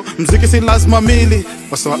 mziki si do, mziki si lazima mili.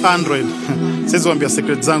 Wasawa Android, sizi wambia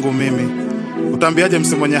secret zangu mimi. Utambiaje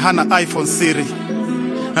msi mwenye hana iPhone Siri.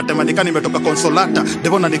 Natemanika nimetoka Consolata,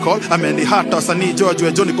 Devona Nicole ameni hata wasanii George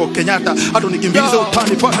wa Johnny Kenyatta. Hata nikimbize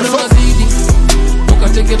utani pata so toka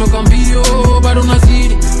teke toka mbio, bado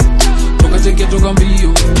unazidi, toka teke toka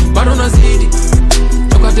mbio, bado unazidi,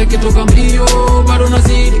 toka teke toka mbio, bado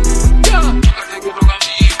unazidi, toka teke toka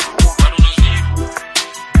mbio.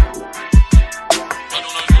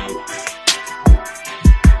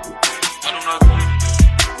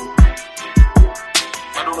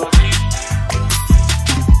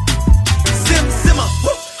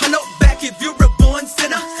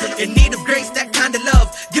 In need of grace, that kind of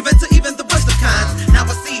love, given to even the worst of kinds. Now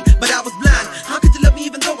I see, but I was blind. How could you love me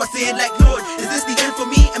even though I said, like, Lord, is this the end for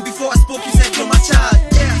me? And before I spoke, you said, you're my child.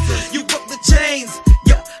 Yeah, you broke the chains,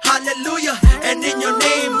 yo, hallelujah. And in your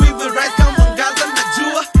name, we will rise, come on, God, I'm not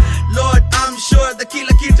Jew. Lord, I'm sure the key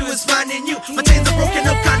to is finding you. My chains are broken,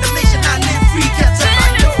 no condemnation, I live free, can't tell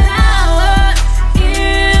my no. Power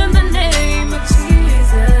in the name of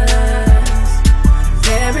Jesus.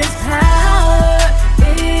 There is power.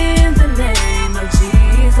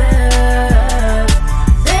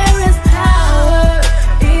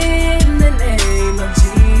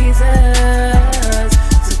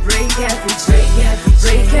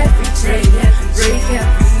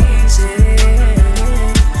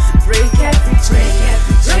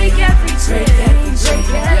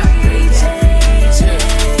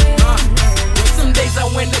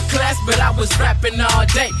 But I was rapping all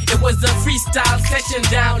day. It was a freestyle session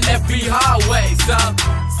down every hallway. So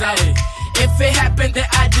if it happened that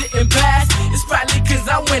I didn't pass, it's probably cause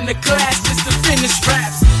I went to class just to finish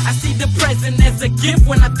raps. I see the present as a gift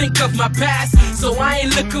when I think of my past. So I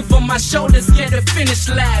ain't looking for my shoulders, scared to finish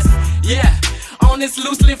last. Yeah, on this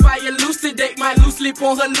loose leaf I elucidate. My loose sleep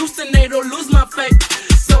on hallucinate or lose my faith.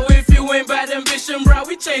 So if you ain't bad ambition, bro,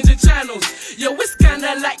 we changing channels. Yo, it's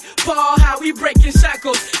kinda like Paul, how we breaking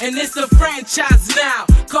shackles. And it's a franchise now,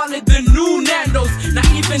 call it the new Nandos.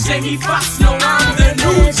 Now even Jamie Foxx know I'm the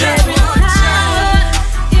new Jamie.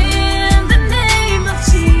 In the name of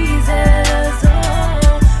Jesus,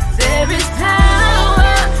 oh, there is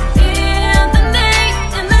power in the name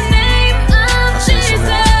of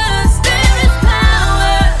Jesus. There is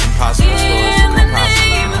power in the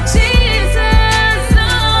name of Jesus.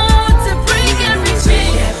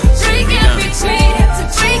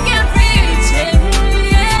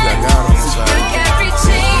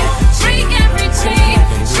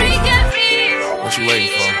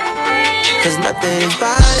 is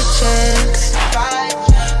by chance.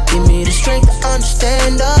 Give me the strength to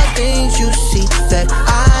understand the things you see that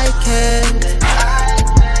I can't.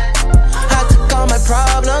 I took all my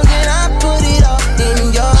problems and I put it all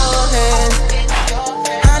in your hands.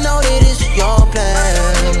 I know that it's your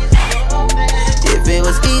plan. If it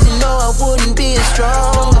was easy, no, I wouldn't be a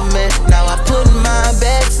stronger man. Now I put my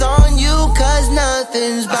bets on you, cause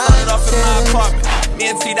nothing's by chance. Me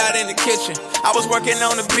and T-Dot in the kitchen. I was working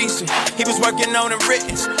on the beach, he was working on the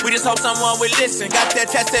written. We just hope someone would listen. Got that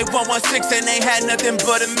test at 116 and ain't had nothing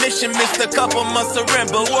but a mission. Missed a couple months of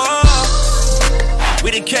rent, but whoa,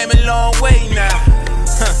 we done came a long way now.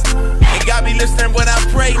 And God be listening when I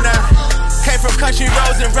pray now. Came from country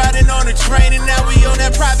roads and riding on the train, and now we on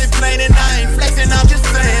that private plane. And I ain't flexing, I'm just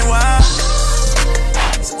saying why.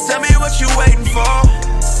 So tell me what you waiting for.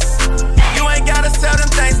 You ain't gotta sell them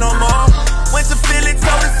things no more. Went to Philly,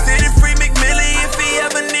 told the city, free McMillie. If he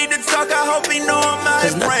ever need to talk, I hope he know I'm out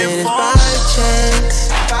here praying for him. By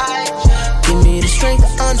chance. Give me the strength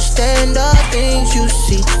to understand the things you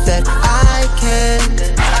see that I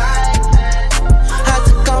can't. I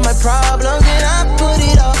took all my problems and I put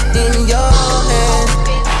it all in your hands.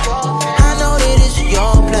 I know that it's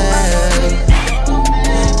your plan.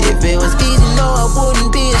 If it was easy, no, I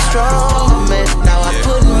wouldn't be a strong man. Now I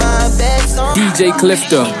put my bets on DJ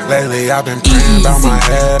Clifton. Lately I've been praying about my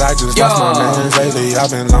head, I just lost my mans. Lately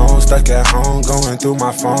I've been alone, stuck at home, going through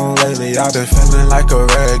my phone. Lately I've been feeling like a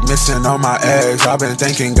wreck, missing all my eggs. I've been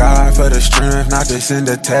thanking God for the strength not to send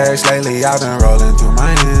a text. Lately I've been rolling through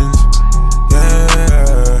my hands. Yeah.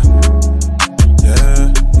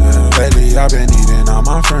 Lately I've been eating all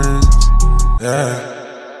my friends. Yeah.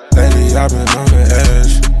 Lately I've been on the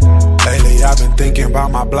edge. Lately I've been thinking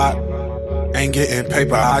about my block. Ain't getting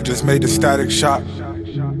paper, I just made the Static Shock.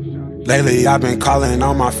 Lately I've been calling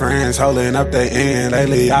all my friends, holding up their end.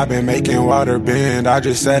 Lately I've been making water bend, I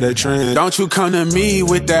just set a trend. Don't you come to me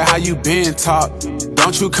with that how you been talk.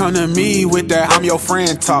 Don't you come to me with that I'm your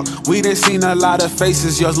friend talk. We done seen a lot of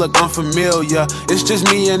faces, yours look unfamiliar. It's just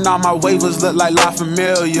me and all my waivers look like La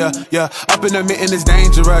Familia. Yeah, up in the mitten is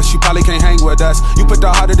dangerous, you probably can't hang with us. You put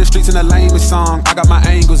the heart of the streets in the lamest song, I got my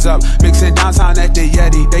angles up. Mixing downtown at the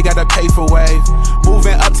Yeti, they gotta pay for wave.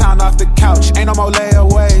 Moving uptown off the couch, ain't no more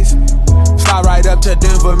layaways. Slide right up to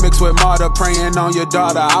Denver, mixed with Marta, praying on your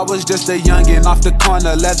daughter. I was just a youngin' off the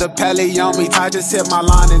corner, leather pally on me. Ty just hit my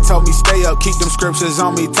line and told me stay up, keep them scriptures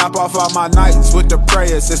on me. Top off all my nights with the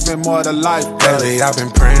prayers, it's been more to life. Lately I've been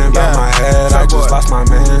praying about my head, I just lost my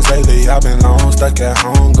mans. Lately I've been alone, stuck at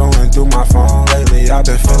home, going through my phone. Lately I've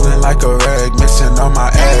been feeling like a wreck, missing all my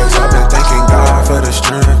eggs. I've been thanking God for the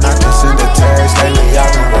strength not to send a text. Lately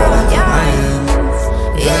I've been rolling through my hands.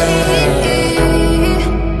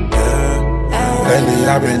 Lately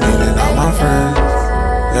I've been needing all my friends.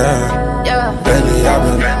 Yeah. Lately I've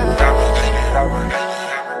been.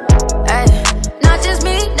 Ay, not just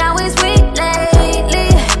me, now it's we lately.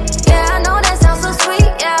 Yeah, I know that sounds so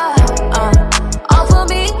sweet. Yeah. All for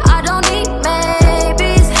me, I don't need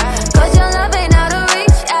maybes. Cause your love ain't out of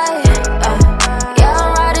reach. Yeah,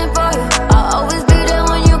 I'm riding for you. I'll always be there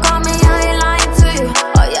when you call me. I ain't lying to you.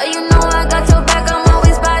 Oh yeah, you know I got your back. I'm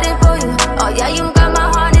always fighting for you. Oh yeah, you got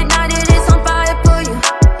my heart ignited. It's on fire for you.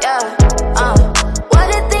 Yeah. What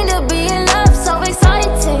a thing to be in love, so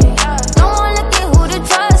exciting. No one looking who to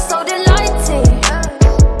trust, so delighting.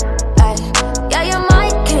 Ay, yeah, you're my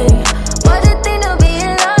king. What a thing to be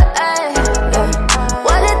in love, ay, yeah.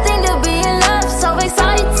 What a thing to be in love, so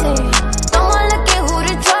exciting. No one looking who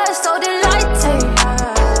to trust, so delighting.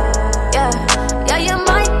 Yeah, you're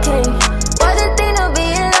my king. What a thing to be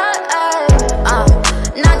in love, ay,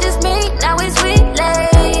 not just me, now it's we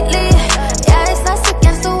lately. Yeah, it's us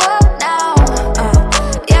against the world now.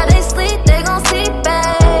 Yeah, they sleep, they gon' see,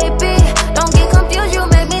 baby. Don't get confused, you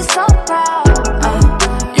make me so proud.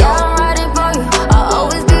 Yeah, I'm riding for you. I'll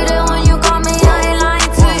always be there when you call me. I ain't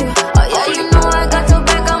lying to you. Oh yeah, you know I got your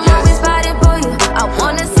back. I'm always fighting for you. I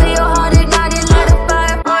wanna see your heart ignited, light a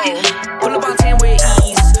fire for you. Pull up on 10 with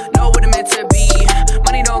ease, know what it meant to be.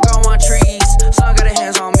 Money don't grow on trees, so I got her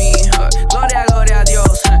hands on me. Gloria a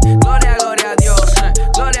Dios, gloria a Dios,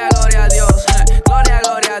 gloria a Dios,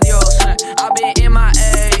 gloria a Dios. I've been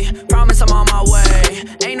MIA, promise I'm on my way.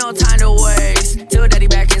 Ain't no time to waste, till daddy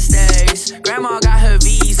back in stays. Grandma got her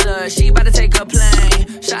visa, she about to take a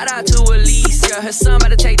plane. Shout out to Alicia, her son about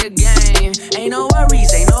to take the game. Ain't no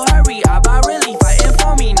worries, ain't no hurry, I buy really fighting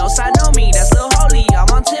for me. No side, no me, that's Lil Holy. I'm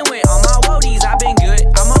on 10 with all my woadies, I've been good,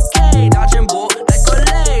 I'm okay. Dodging bull like a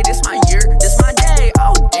lay, this my year, this my day.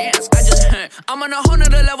 Oh dance, I'm on a whole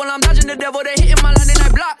nother level, I'm dodging the devil. They hitting my line and I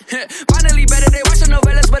block. Finally better, they watching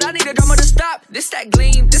novellas, but I need a drummer to stop. This that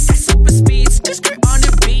gleam, this that super speed. Skirt on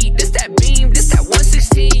the beat, this that beam, this that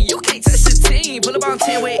 116. You can't touch the team. Pull up on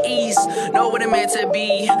 10 with ease. Know what it meant to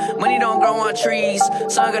be. Money don't grow on trees.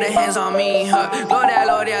 Sun got their hands on me. Gloria,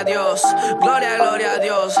 gloria a Dios. Gloria, gloria a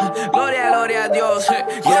Dios. Gloria, gloria a Dios.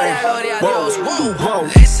 Gloria, gloria a Dios. Whoa.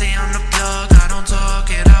 They say I'm the plug, I don't talk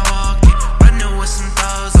it, I walk it. Running with some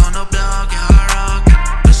thugs on the block, yeah, I rock it.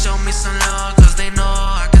 But show me some love, cause they know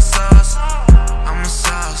I can sauce. I'm a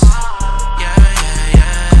sauce. Yeah.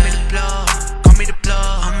 Call me the plug, call me the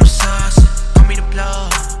plug. I'm a sauce. Call me the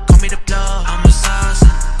plug, call me the plug. I'm a sauce.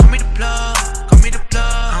 Call me the plug, call me the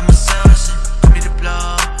plug. I'm a sauce. Call me the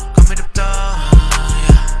plug, call me the plug.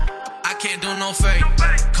 Yeah. I can't do no fake,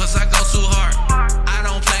 cause I go too hard. I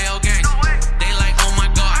don't play your games. They like, oh my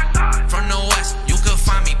god. From the west, you could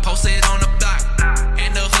find me posted on the block.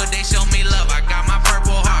 In the hood, they show me love. I got my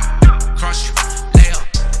purple heart. Crush you, lay up,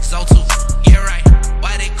 so too. Yeah, right.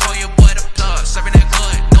 Why they call your boy the plug? Serving that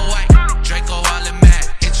good, no white. Draco all in mad.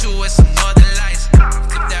 Hit you with some northern lights.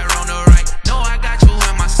 Flip that on the right. No, I got you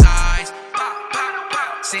in my size.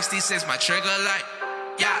 66, my trigger light.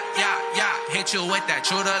 Yeah. Hit you with that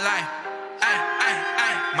true to life.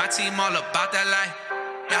 Ay. My team all about that life.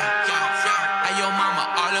 Yeah. Ay, yo, mama,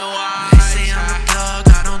 all in one. They say I'm the plug,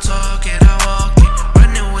 I don't talk it, I walk it.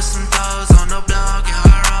 Running with some thugs on the block, yeah,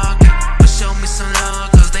 I rock it. But show me some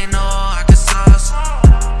love, cause they know I can sauce.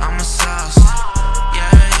 I'm a sauce. Yeah.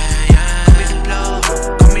 Call me the plug,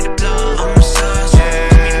 call me the plug. I'm a sauce.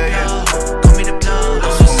 Call me the plug, I'm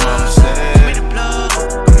a sauce. Call me the plug,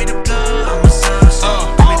 call me the plug. I'm a sauce.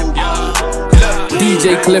 Call me the plug.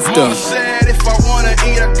 DJ Clifton. Said if I wanna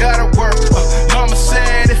eat, I gotta work. Mama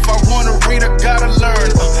said if I wanna read, I gotta learn.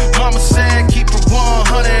 Mama said keep it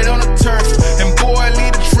 100 on the turf. And boy,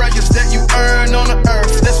 leave the treasures that you earn on the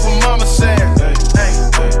earth. That's what mama said. Hey.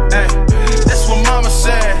 That's what mama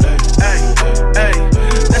said. Hey.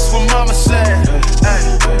 That's what mama said.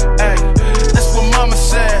 Hey. That's what mama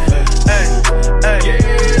said. Hey.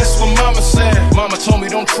 That's what mama said. Mama told me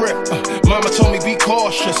don't trip. Mama told me be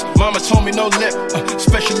cautious. Mama told me no lip,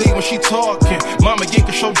 especially when she talking. Mama yank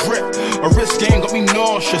a show drip. A wrist game got me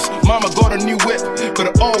nauseous. Mama got a new whip, but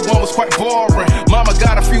the old one was quite boring. Mama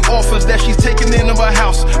got a few offers that she's taking into her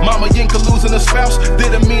house. Mama yank a losing a spouse.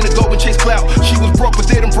 Didn't mean to go and chase clout. She was broke but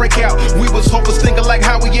didn't break out. We was hopeless thinking like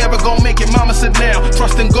how we ever gonna make it. Mama said now,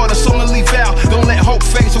 trust in God and solemnly vow. Don't let hope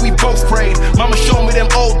fade, so we both prayed. Mama showed me them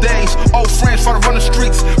old days. Old friends try to run the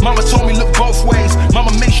streets. Mama told me look both ways.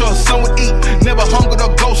 Mama made sure her son would eat. Never hungered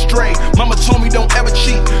or go stray. Mama told me don't ever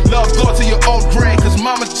cheat. Love God to your old grave. Cause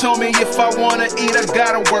mama told me if I wanna eat, I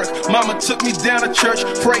gotta work. Mama took me down to church.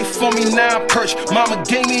 Pray for me, now I'm perched. Mama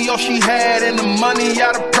gave me all she had and the money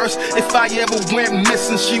out of purse. If I ever went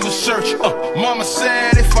missing, she would search. Mama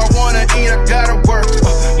said if I wanna eat, I gotta work.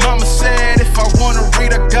 Mama said if I wanna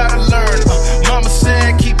read, I gotta learn. Mama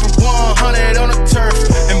said keep it 100 on the turf.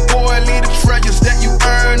 And boy, leave the treasures that you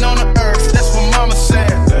earn on the earth. That's what mama said.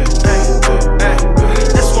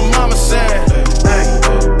 That's what mama said.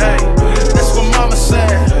 That's what mama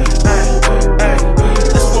said.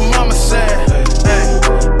 That's what mama said.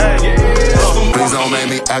 Please don't make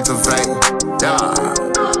me activate. Yeah.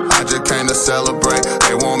 I just came to celebrate.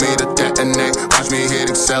 They want me to detonate. Watch me hit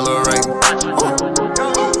accelerate.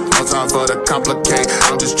 No time for the complicate.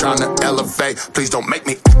 I'm just trying to elevate. Please don't make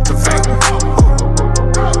me activate.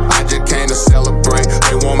 I just came to celebrate.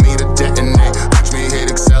 They want me to detonate. Watch me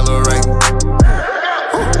hit accelerate.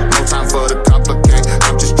 No time for the complicate.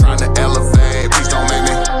 I'm just trying to elevate. Please don't make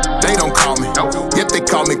me. They don't call me. Yep, they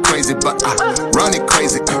call me crazy, but I run it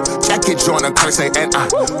crazy. Jacket joint a curse and I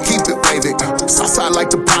keep it wavy. Southside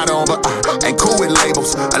like the pot on, but I ain't cool with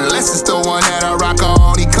labels. Unless it's the one that I rock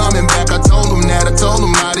on. He coming back. I told him that. I told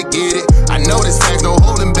him how to get it. I know this facts, no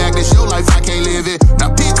holding back. This your life, I can't live it.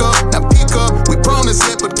 Now pick up. We prone to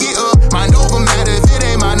slip, but get up. Mind over matter. If it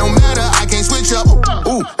ain't mine, no matter. I can't switch up.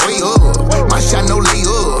 Ooh, way up. My shot no lay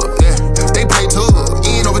up. Yeah, they play tough.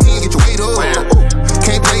 You ain't over 10, get your weight up.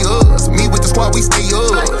 Can't play us. Me with the squad, we stay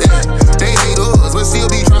up. Yeah, they hate us, but still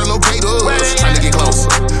be trying to locate us. Trying to get closer,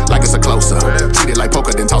 like it's a closer. Treat it like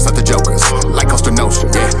poker, then toss out the jokers. Like Costa Nostra.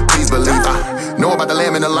 Yeah, please believe I know about the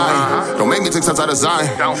lamb and the lion. Don't make me take steps out of Zion.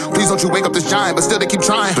 Please don't you wake up this giant, but still they keep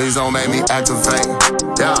trying. Please don't make me activate.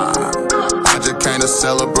 Yeah, I just came to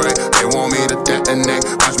celebrate. They want me to detonate.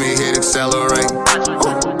 Watch me hit accelerate.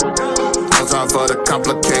 No time for the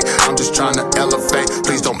complicate. I'm just trying to elevate.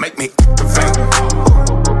 Please don't make me activate.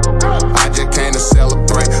 I just came to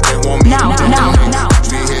celebrate. They want me to detonate. Watch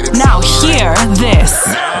me hit accelerate. Now hear this.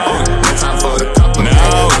 No time for the complicate.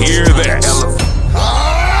 Now hear this.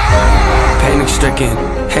 stricken.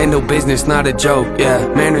 Handle business, not a joke, yeah.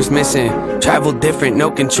 Manners missing, travel different, no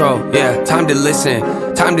control, yeah. Time to listen,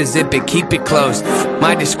 time to zip it, keep it close.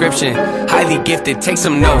 My description, highly gifted, take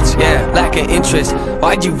some notes, yeah. Lack of interest,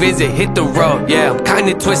 why'd you visit, hit the road, yeah. I'm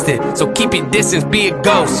kinda twisted, so keep your distance, be a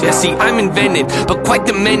ghost, yeah. See, I'm invented, but quite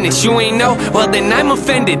the menace. You ain't know, well then I'm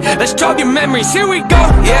offended. Let's jog your memories, here we go,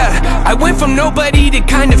 yeah. I went from nobody to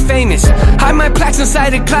kinda famous. Hide my plaques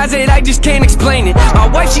inside a closet, I just can't explain it. My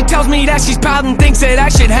wife, she tells me that she's proud and thinks that I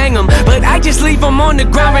should hang them, but I just leave them on the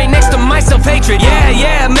ground right next to my self-hatred.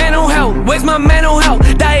 Yeah, mental health, where's my mental health?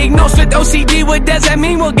 Diagnosed with OCD, what does that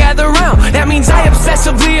mean? We'll gather round. That means I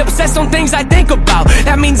obsessively obsess on things I think about.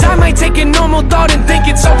 That means I might take a normal thought and think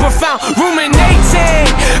it's so profound. Ruminating,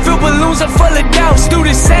 fill balloons are full of doubts. Do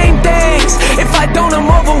the same things, if I don't I'm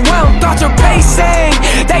overwhelmed. Thoughts are pacing,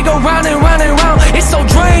 they go round and round and round. It's so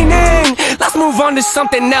draining, let's move on to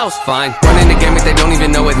something else. Fine, running the game if they don't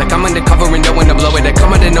even know it. Like I'm undercover and knowing to blow it. They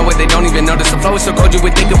come out of nowhere, they don't even notice. The flow is so cold you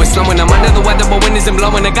would think it was snowing. I'm under the weather but wind isn't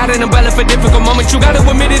blowing. I got an umbrella for difficult moments. You gotta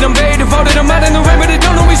admit it, I'm very devoted. I'm out in the rain but it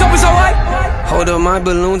don't always alright. Hold up my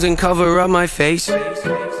balloons and cover up my face.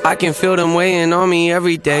 I can feel them weighing on me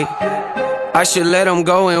every day. I should let them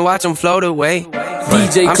go and watch them float away.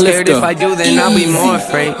 DJ I'm scared if I do then I'll be more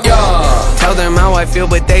afraid. Tell them how I feel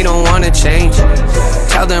but they don't wanna change.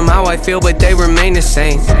 Tell them how I feel but they remain the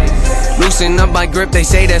same. Loosen up my grip, they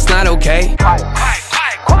say that's not okay.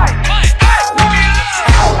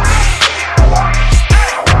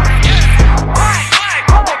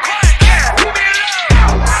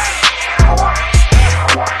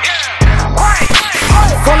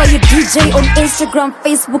 Follow your DJ on Instagram,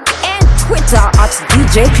 Facebook and Twitter at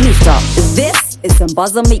DJ Clifter. This is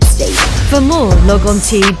Sambaza Mixtape. For more, log on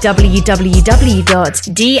to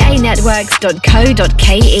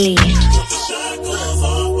www.danetworks.co.ke.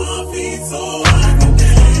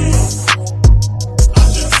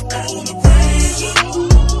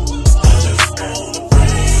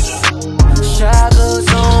 Shackles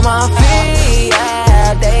on my feet,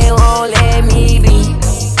 yeah, they won't let me be.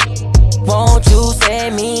 Won't you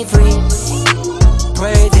set me free?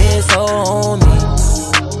 Pray this on me.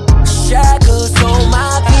 Shackles on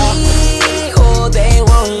my feet, oh, they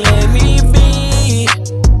won't let me be.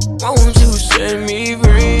 Won't you set me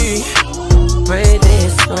free? Pray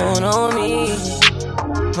this on me.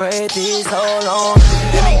 Pray this on me.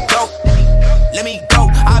 Let me go.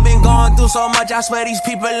 I've been going through so much, I swear these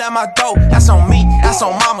people at my throat. That's on me, that's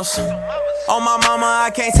on mamas. On my mama, I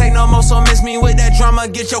can't take no more, so miss me with that drama.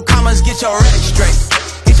 Get your commas, get your rec straight,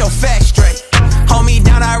 get your facts straight. Hold me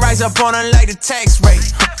down, I rise up on them like the tax rate.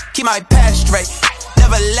 Keep my past straight,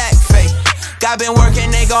 never lack faith. God been working,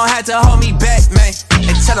 they gon' have to hold me back, man.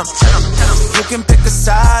 And tell them, you can pick a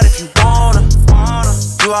side if you wanna.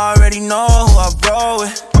 You already know who I roll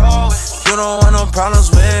with. You don't want no problems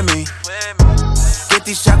with me. Get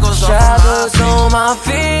these shackles on my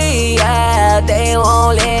feet, yeah, they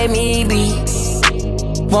won't let me be.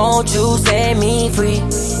 Won't you set me free?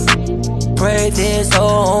 Pray this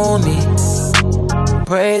on me.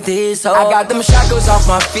 Pray this on me. I got them shackles off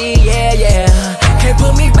my feet, yeah. Can't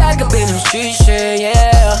put me back up in the streets,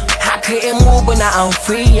 yeah. I couldn't move, but now I'm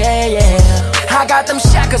free, yeah. I got them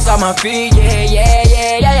shackles on my feet,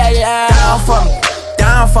 yeah.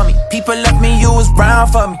 Down for me. People left me, you was brown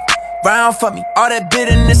for me. Round for me, all that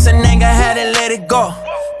bitterness and anger, had to let it go.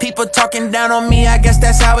 People talking down on me, I guess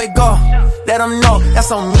that's how it go. Let them know, that's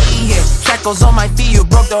on me, yeah. Shackles on my feet, you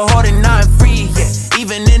broke the hold and now I'm free, yeah.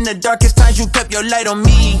 Even in the darkest times, you kept your light on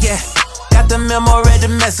me, yeah. Got the memo, read the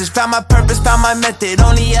message, found my purpose, found my method.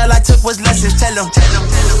 Only L I took was lessons, tell them.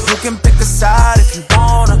 You can pick a side if you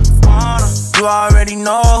wanna. You already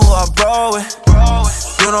know who I roll with.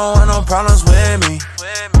 You don't want no problems with me.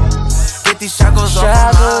 These shackles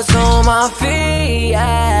on my feet,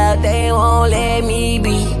 yeah, they won't let me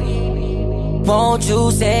be. Won't you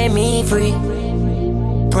set me free?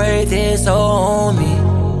 Pray this on me.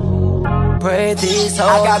 Pray this on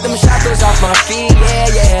me. I got them shackles off my feet,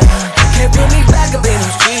 yeah. Can't put me back up in the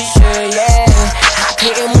streets, yeah. I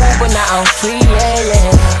couldn't move, but now I'm free,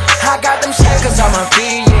 yeah. I got them shackles on my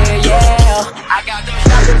feet, yeah. I got them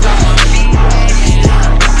shackles on my feet, yeah.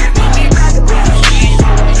 Can't put me back up in the streets, yeah.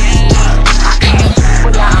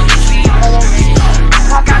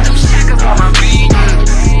 I got them shackles on my feet.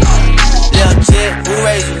 Lil' Jit, who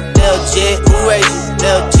raised you? Lil' Jit, who raised you?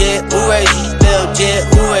 Lil' Jit, who raised you? Lil' Jit,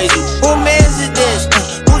 who raised you? Who mans is this?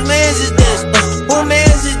 Whose mans is this? Who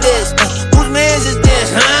mans is this? Whose mans is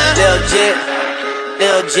this? Lil' Jit,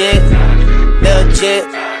 Lil' Jit, Lil' Jit,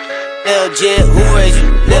 Lil' Jit, who raised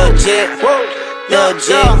you? Lil' Jit, Lil'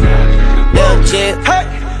 Jit, Lil' Jit. Hey,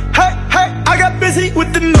 I got busy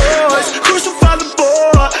with the noise. Crucified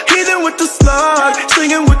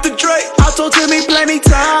told to me plenty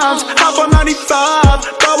times, hop on 95,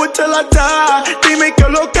 throw it till I die. Dime que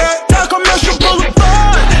lo que está Commercial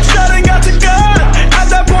Boulevard. Shouting out to God at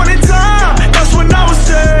that point in time. That's when I was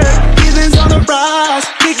dead. Heathens on the rise,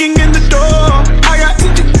 kicking in the door. I got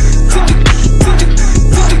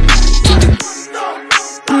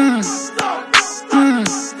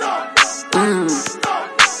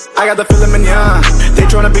I got the filet mignon, they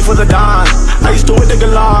tryna be for the dawn. I used to hit the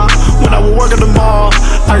galah when I would work at the mall.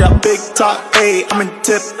 I got big talk, ayy, I'm in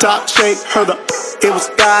tip-top shape. Heard it was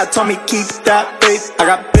God, told me keep that faith. I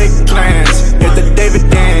got big plans, hit the David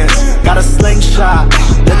dance. Got a slingshot,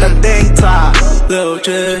 let that thing top. Lil'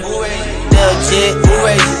 Jit, Lil' Jit, who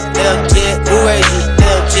raised you? Lil' Jit, who raised you?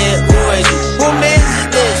 Lil' Jit, who raised you? Who mans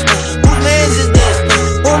is this? Who mans is this?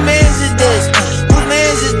 Who mans is this? Who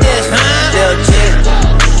mans is this? Lil' Jit,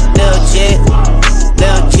 Lil' Jit,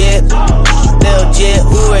 Lil' Jit, Lil' Jit,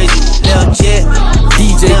 who raised you? Lil' Jit,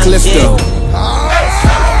 DJ Clifto.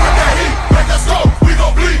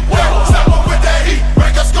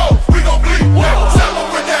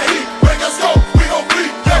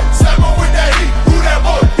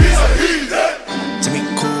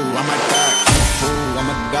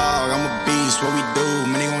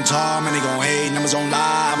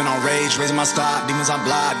 Raising my stock, demons on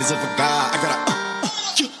block, this is for God. I got a whole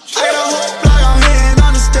block on hand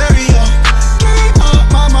on the stereo. Came up,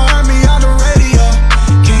 mama heard me on the radio.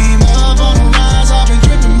 Came up on the rise, I've been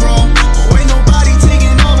dripping, bro. Oh, ain't nobody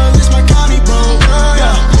taking over this, my county, bro.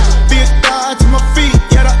 Yeah, be a god to my feet,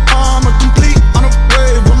 yeah, the armor complete. On the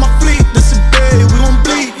wave with my fleet, this is day, we won't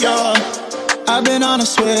bleed, yeah. I've been on a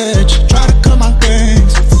switch, try to cut my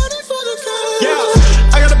things. Yeah,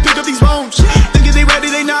 I gotta pick up these bones. Thinking they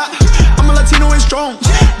ready, they not. Latino and strong,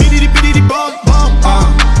 biddy bum bum.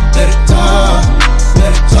 Let it talk,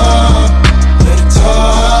 let it talk, let it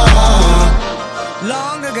talk.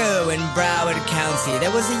 Long ago in Broward County, there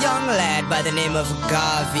was a young lad by the name of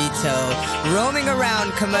Garvito, roaming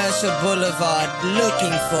around Commercial Boulevard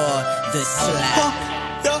looking for the slap.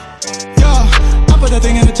 I put that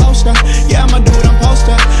thing in the toaster. Yeah, I'ma do it on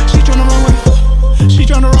poster. She tryna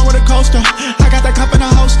run with a coaster. I got that cup in a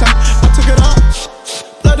holster. I took it off.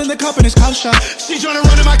 Blood in the cup and it's kosher. She tryna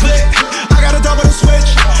run in my clip. I gotta double the switch.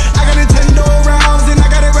 I got Nintendo rounds and I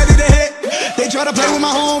got it ready to hit. They try to play with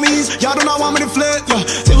my homies. Y'all do not want me to flip.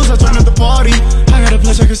 Tables are turn up the party. I got a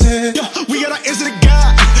place I can sit. We gotta answer to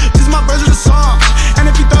God. This is my version of the song. And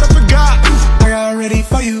if you thought I forgot, I got it ready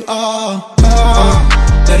for you all.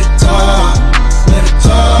 Let it talk. Let it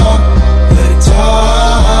talk. Let it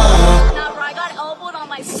talk. Nah, bro, I got elbowed on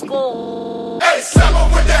my skull. Hey, slap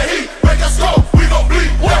up with that heat. Break us go. We gon'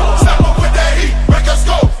 bleed. Slap up with that heat. Break us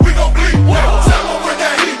go. We gon' bleed. Slap up with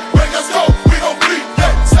that heat. Break us go. We gon' bleed.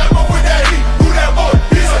 Slap up with that heat. Who that boy?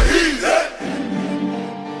 He's a heathen.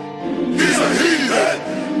 He's a heathen.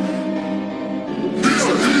 He's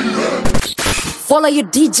a heathen. Follow your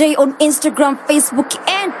DJ on Instagram, Facebook,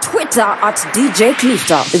 and Twitter at DJ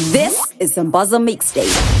Clifto. This is Zambaza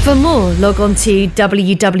Mixtape. For more, log on to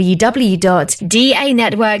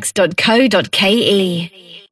www.danetworks.co.ke.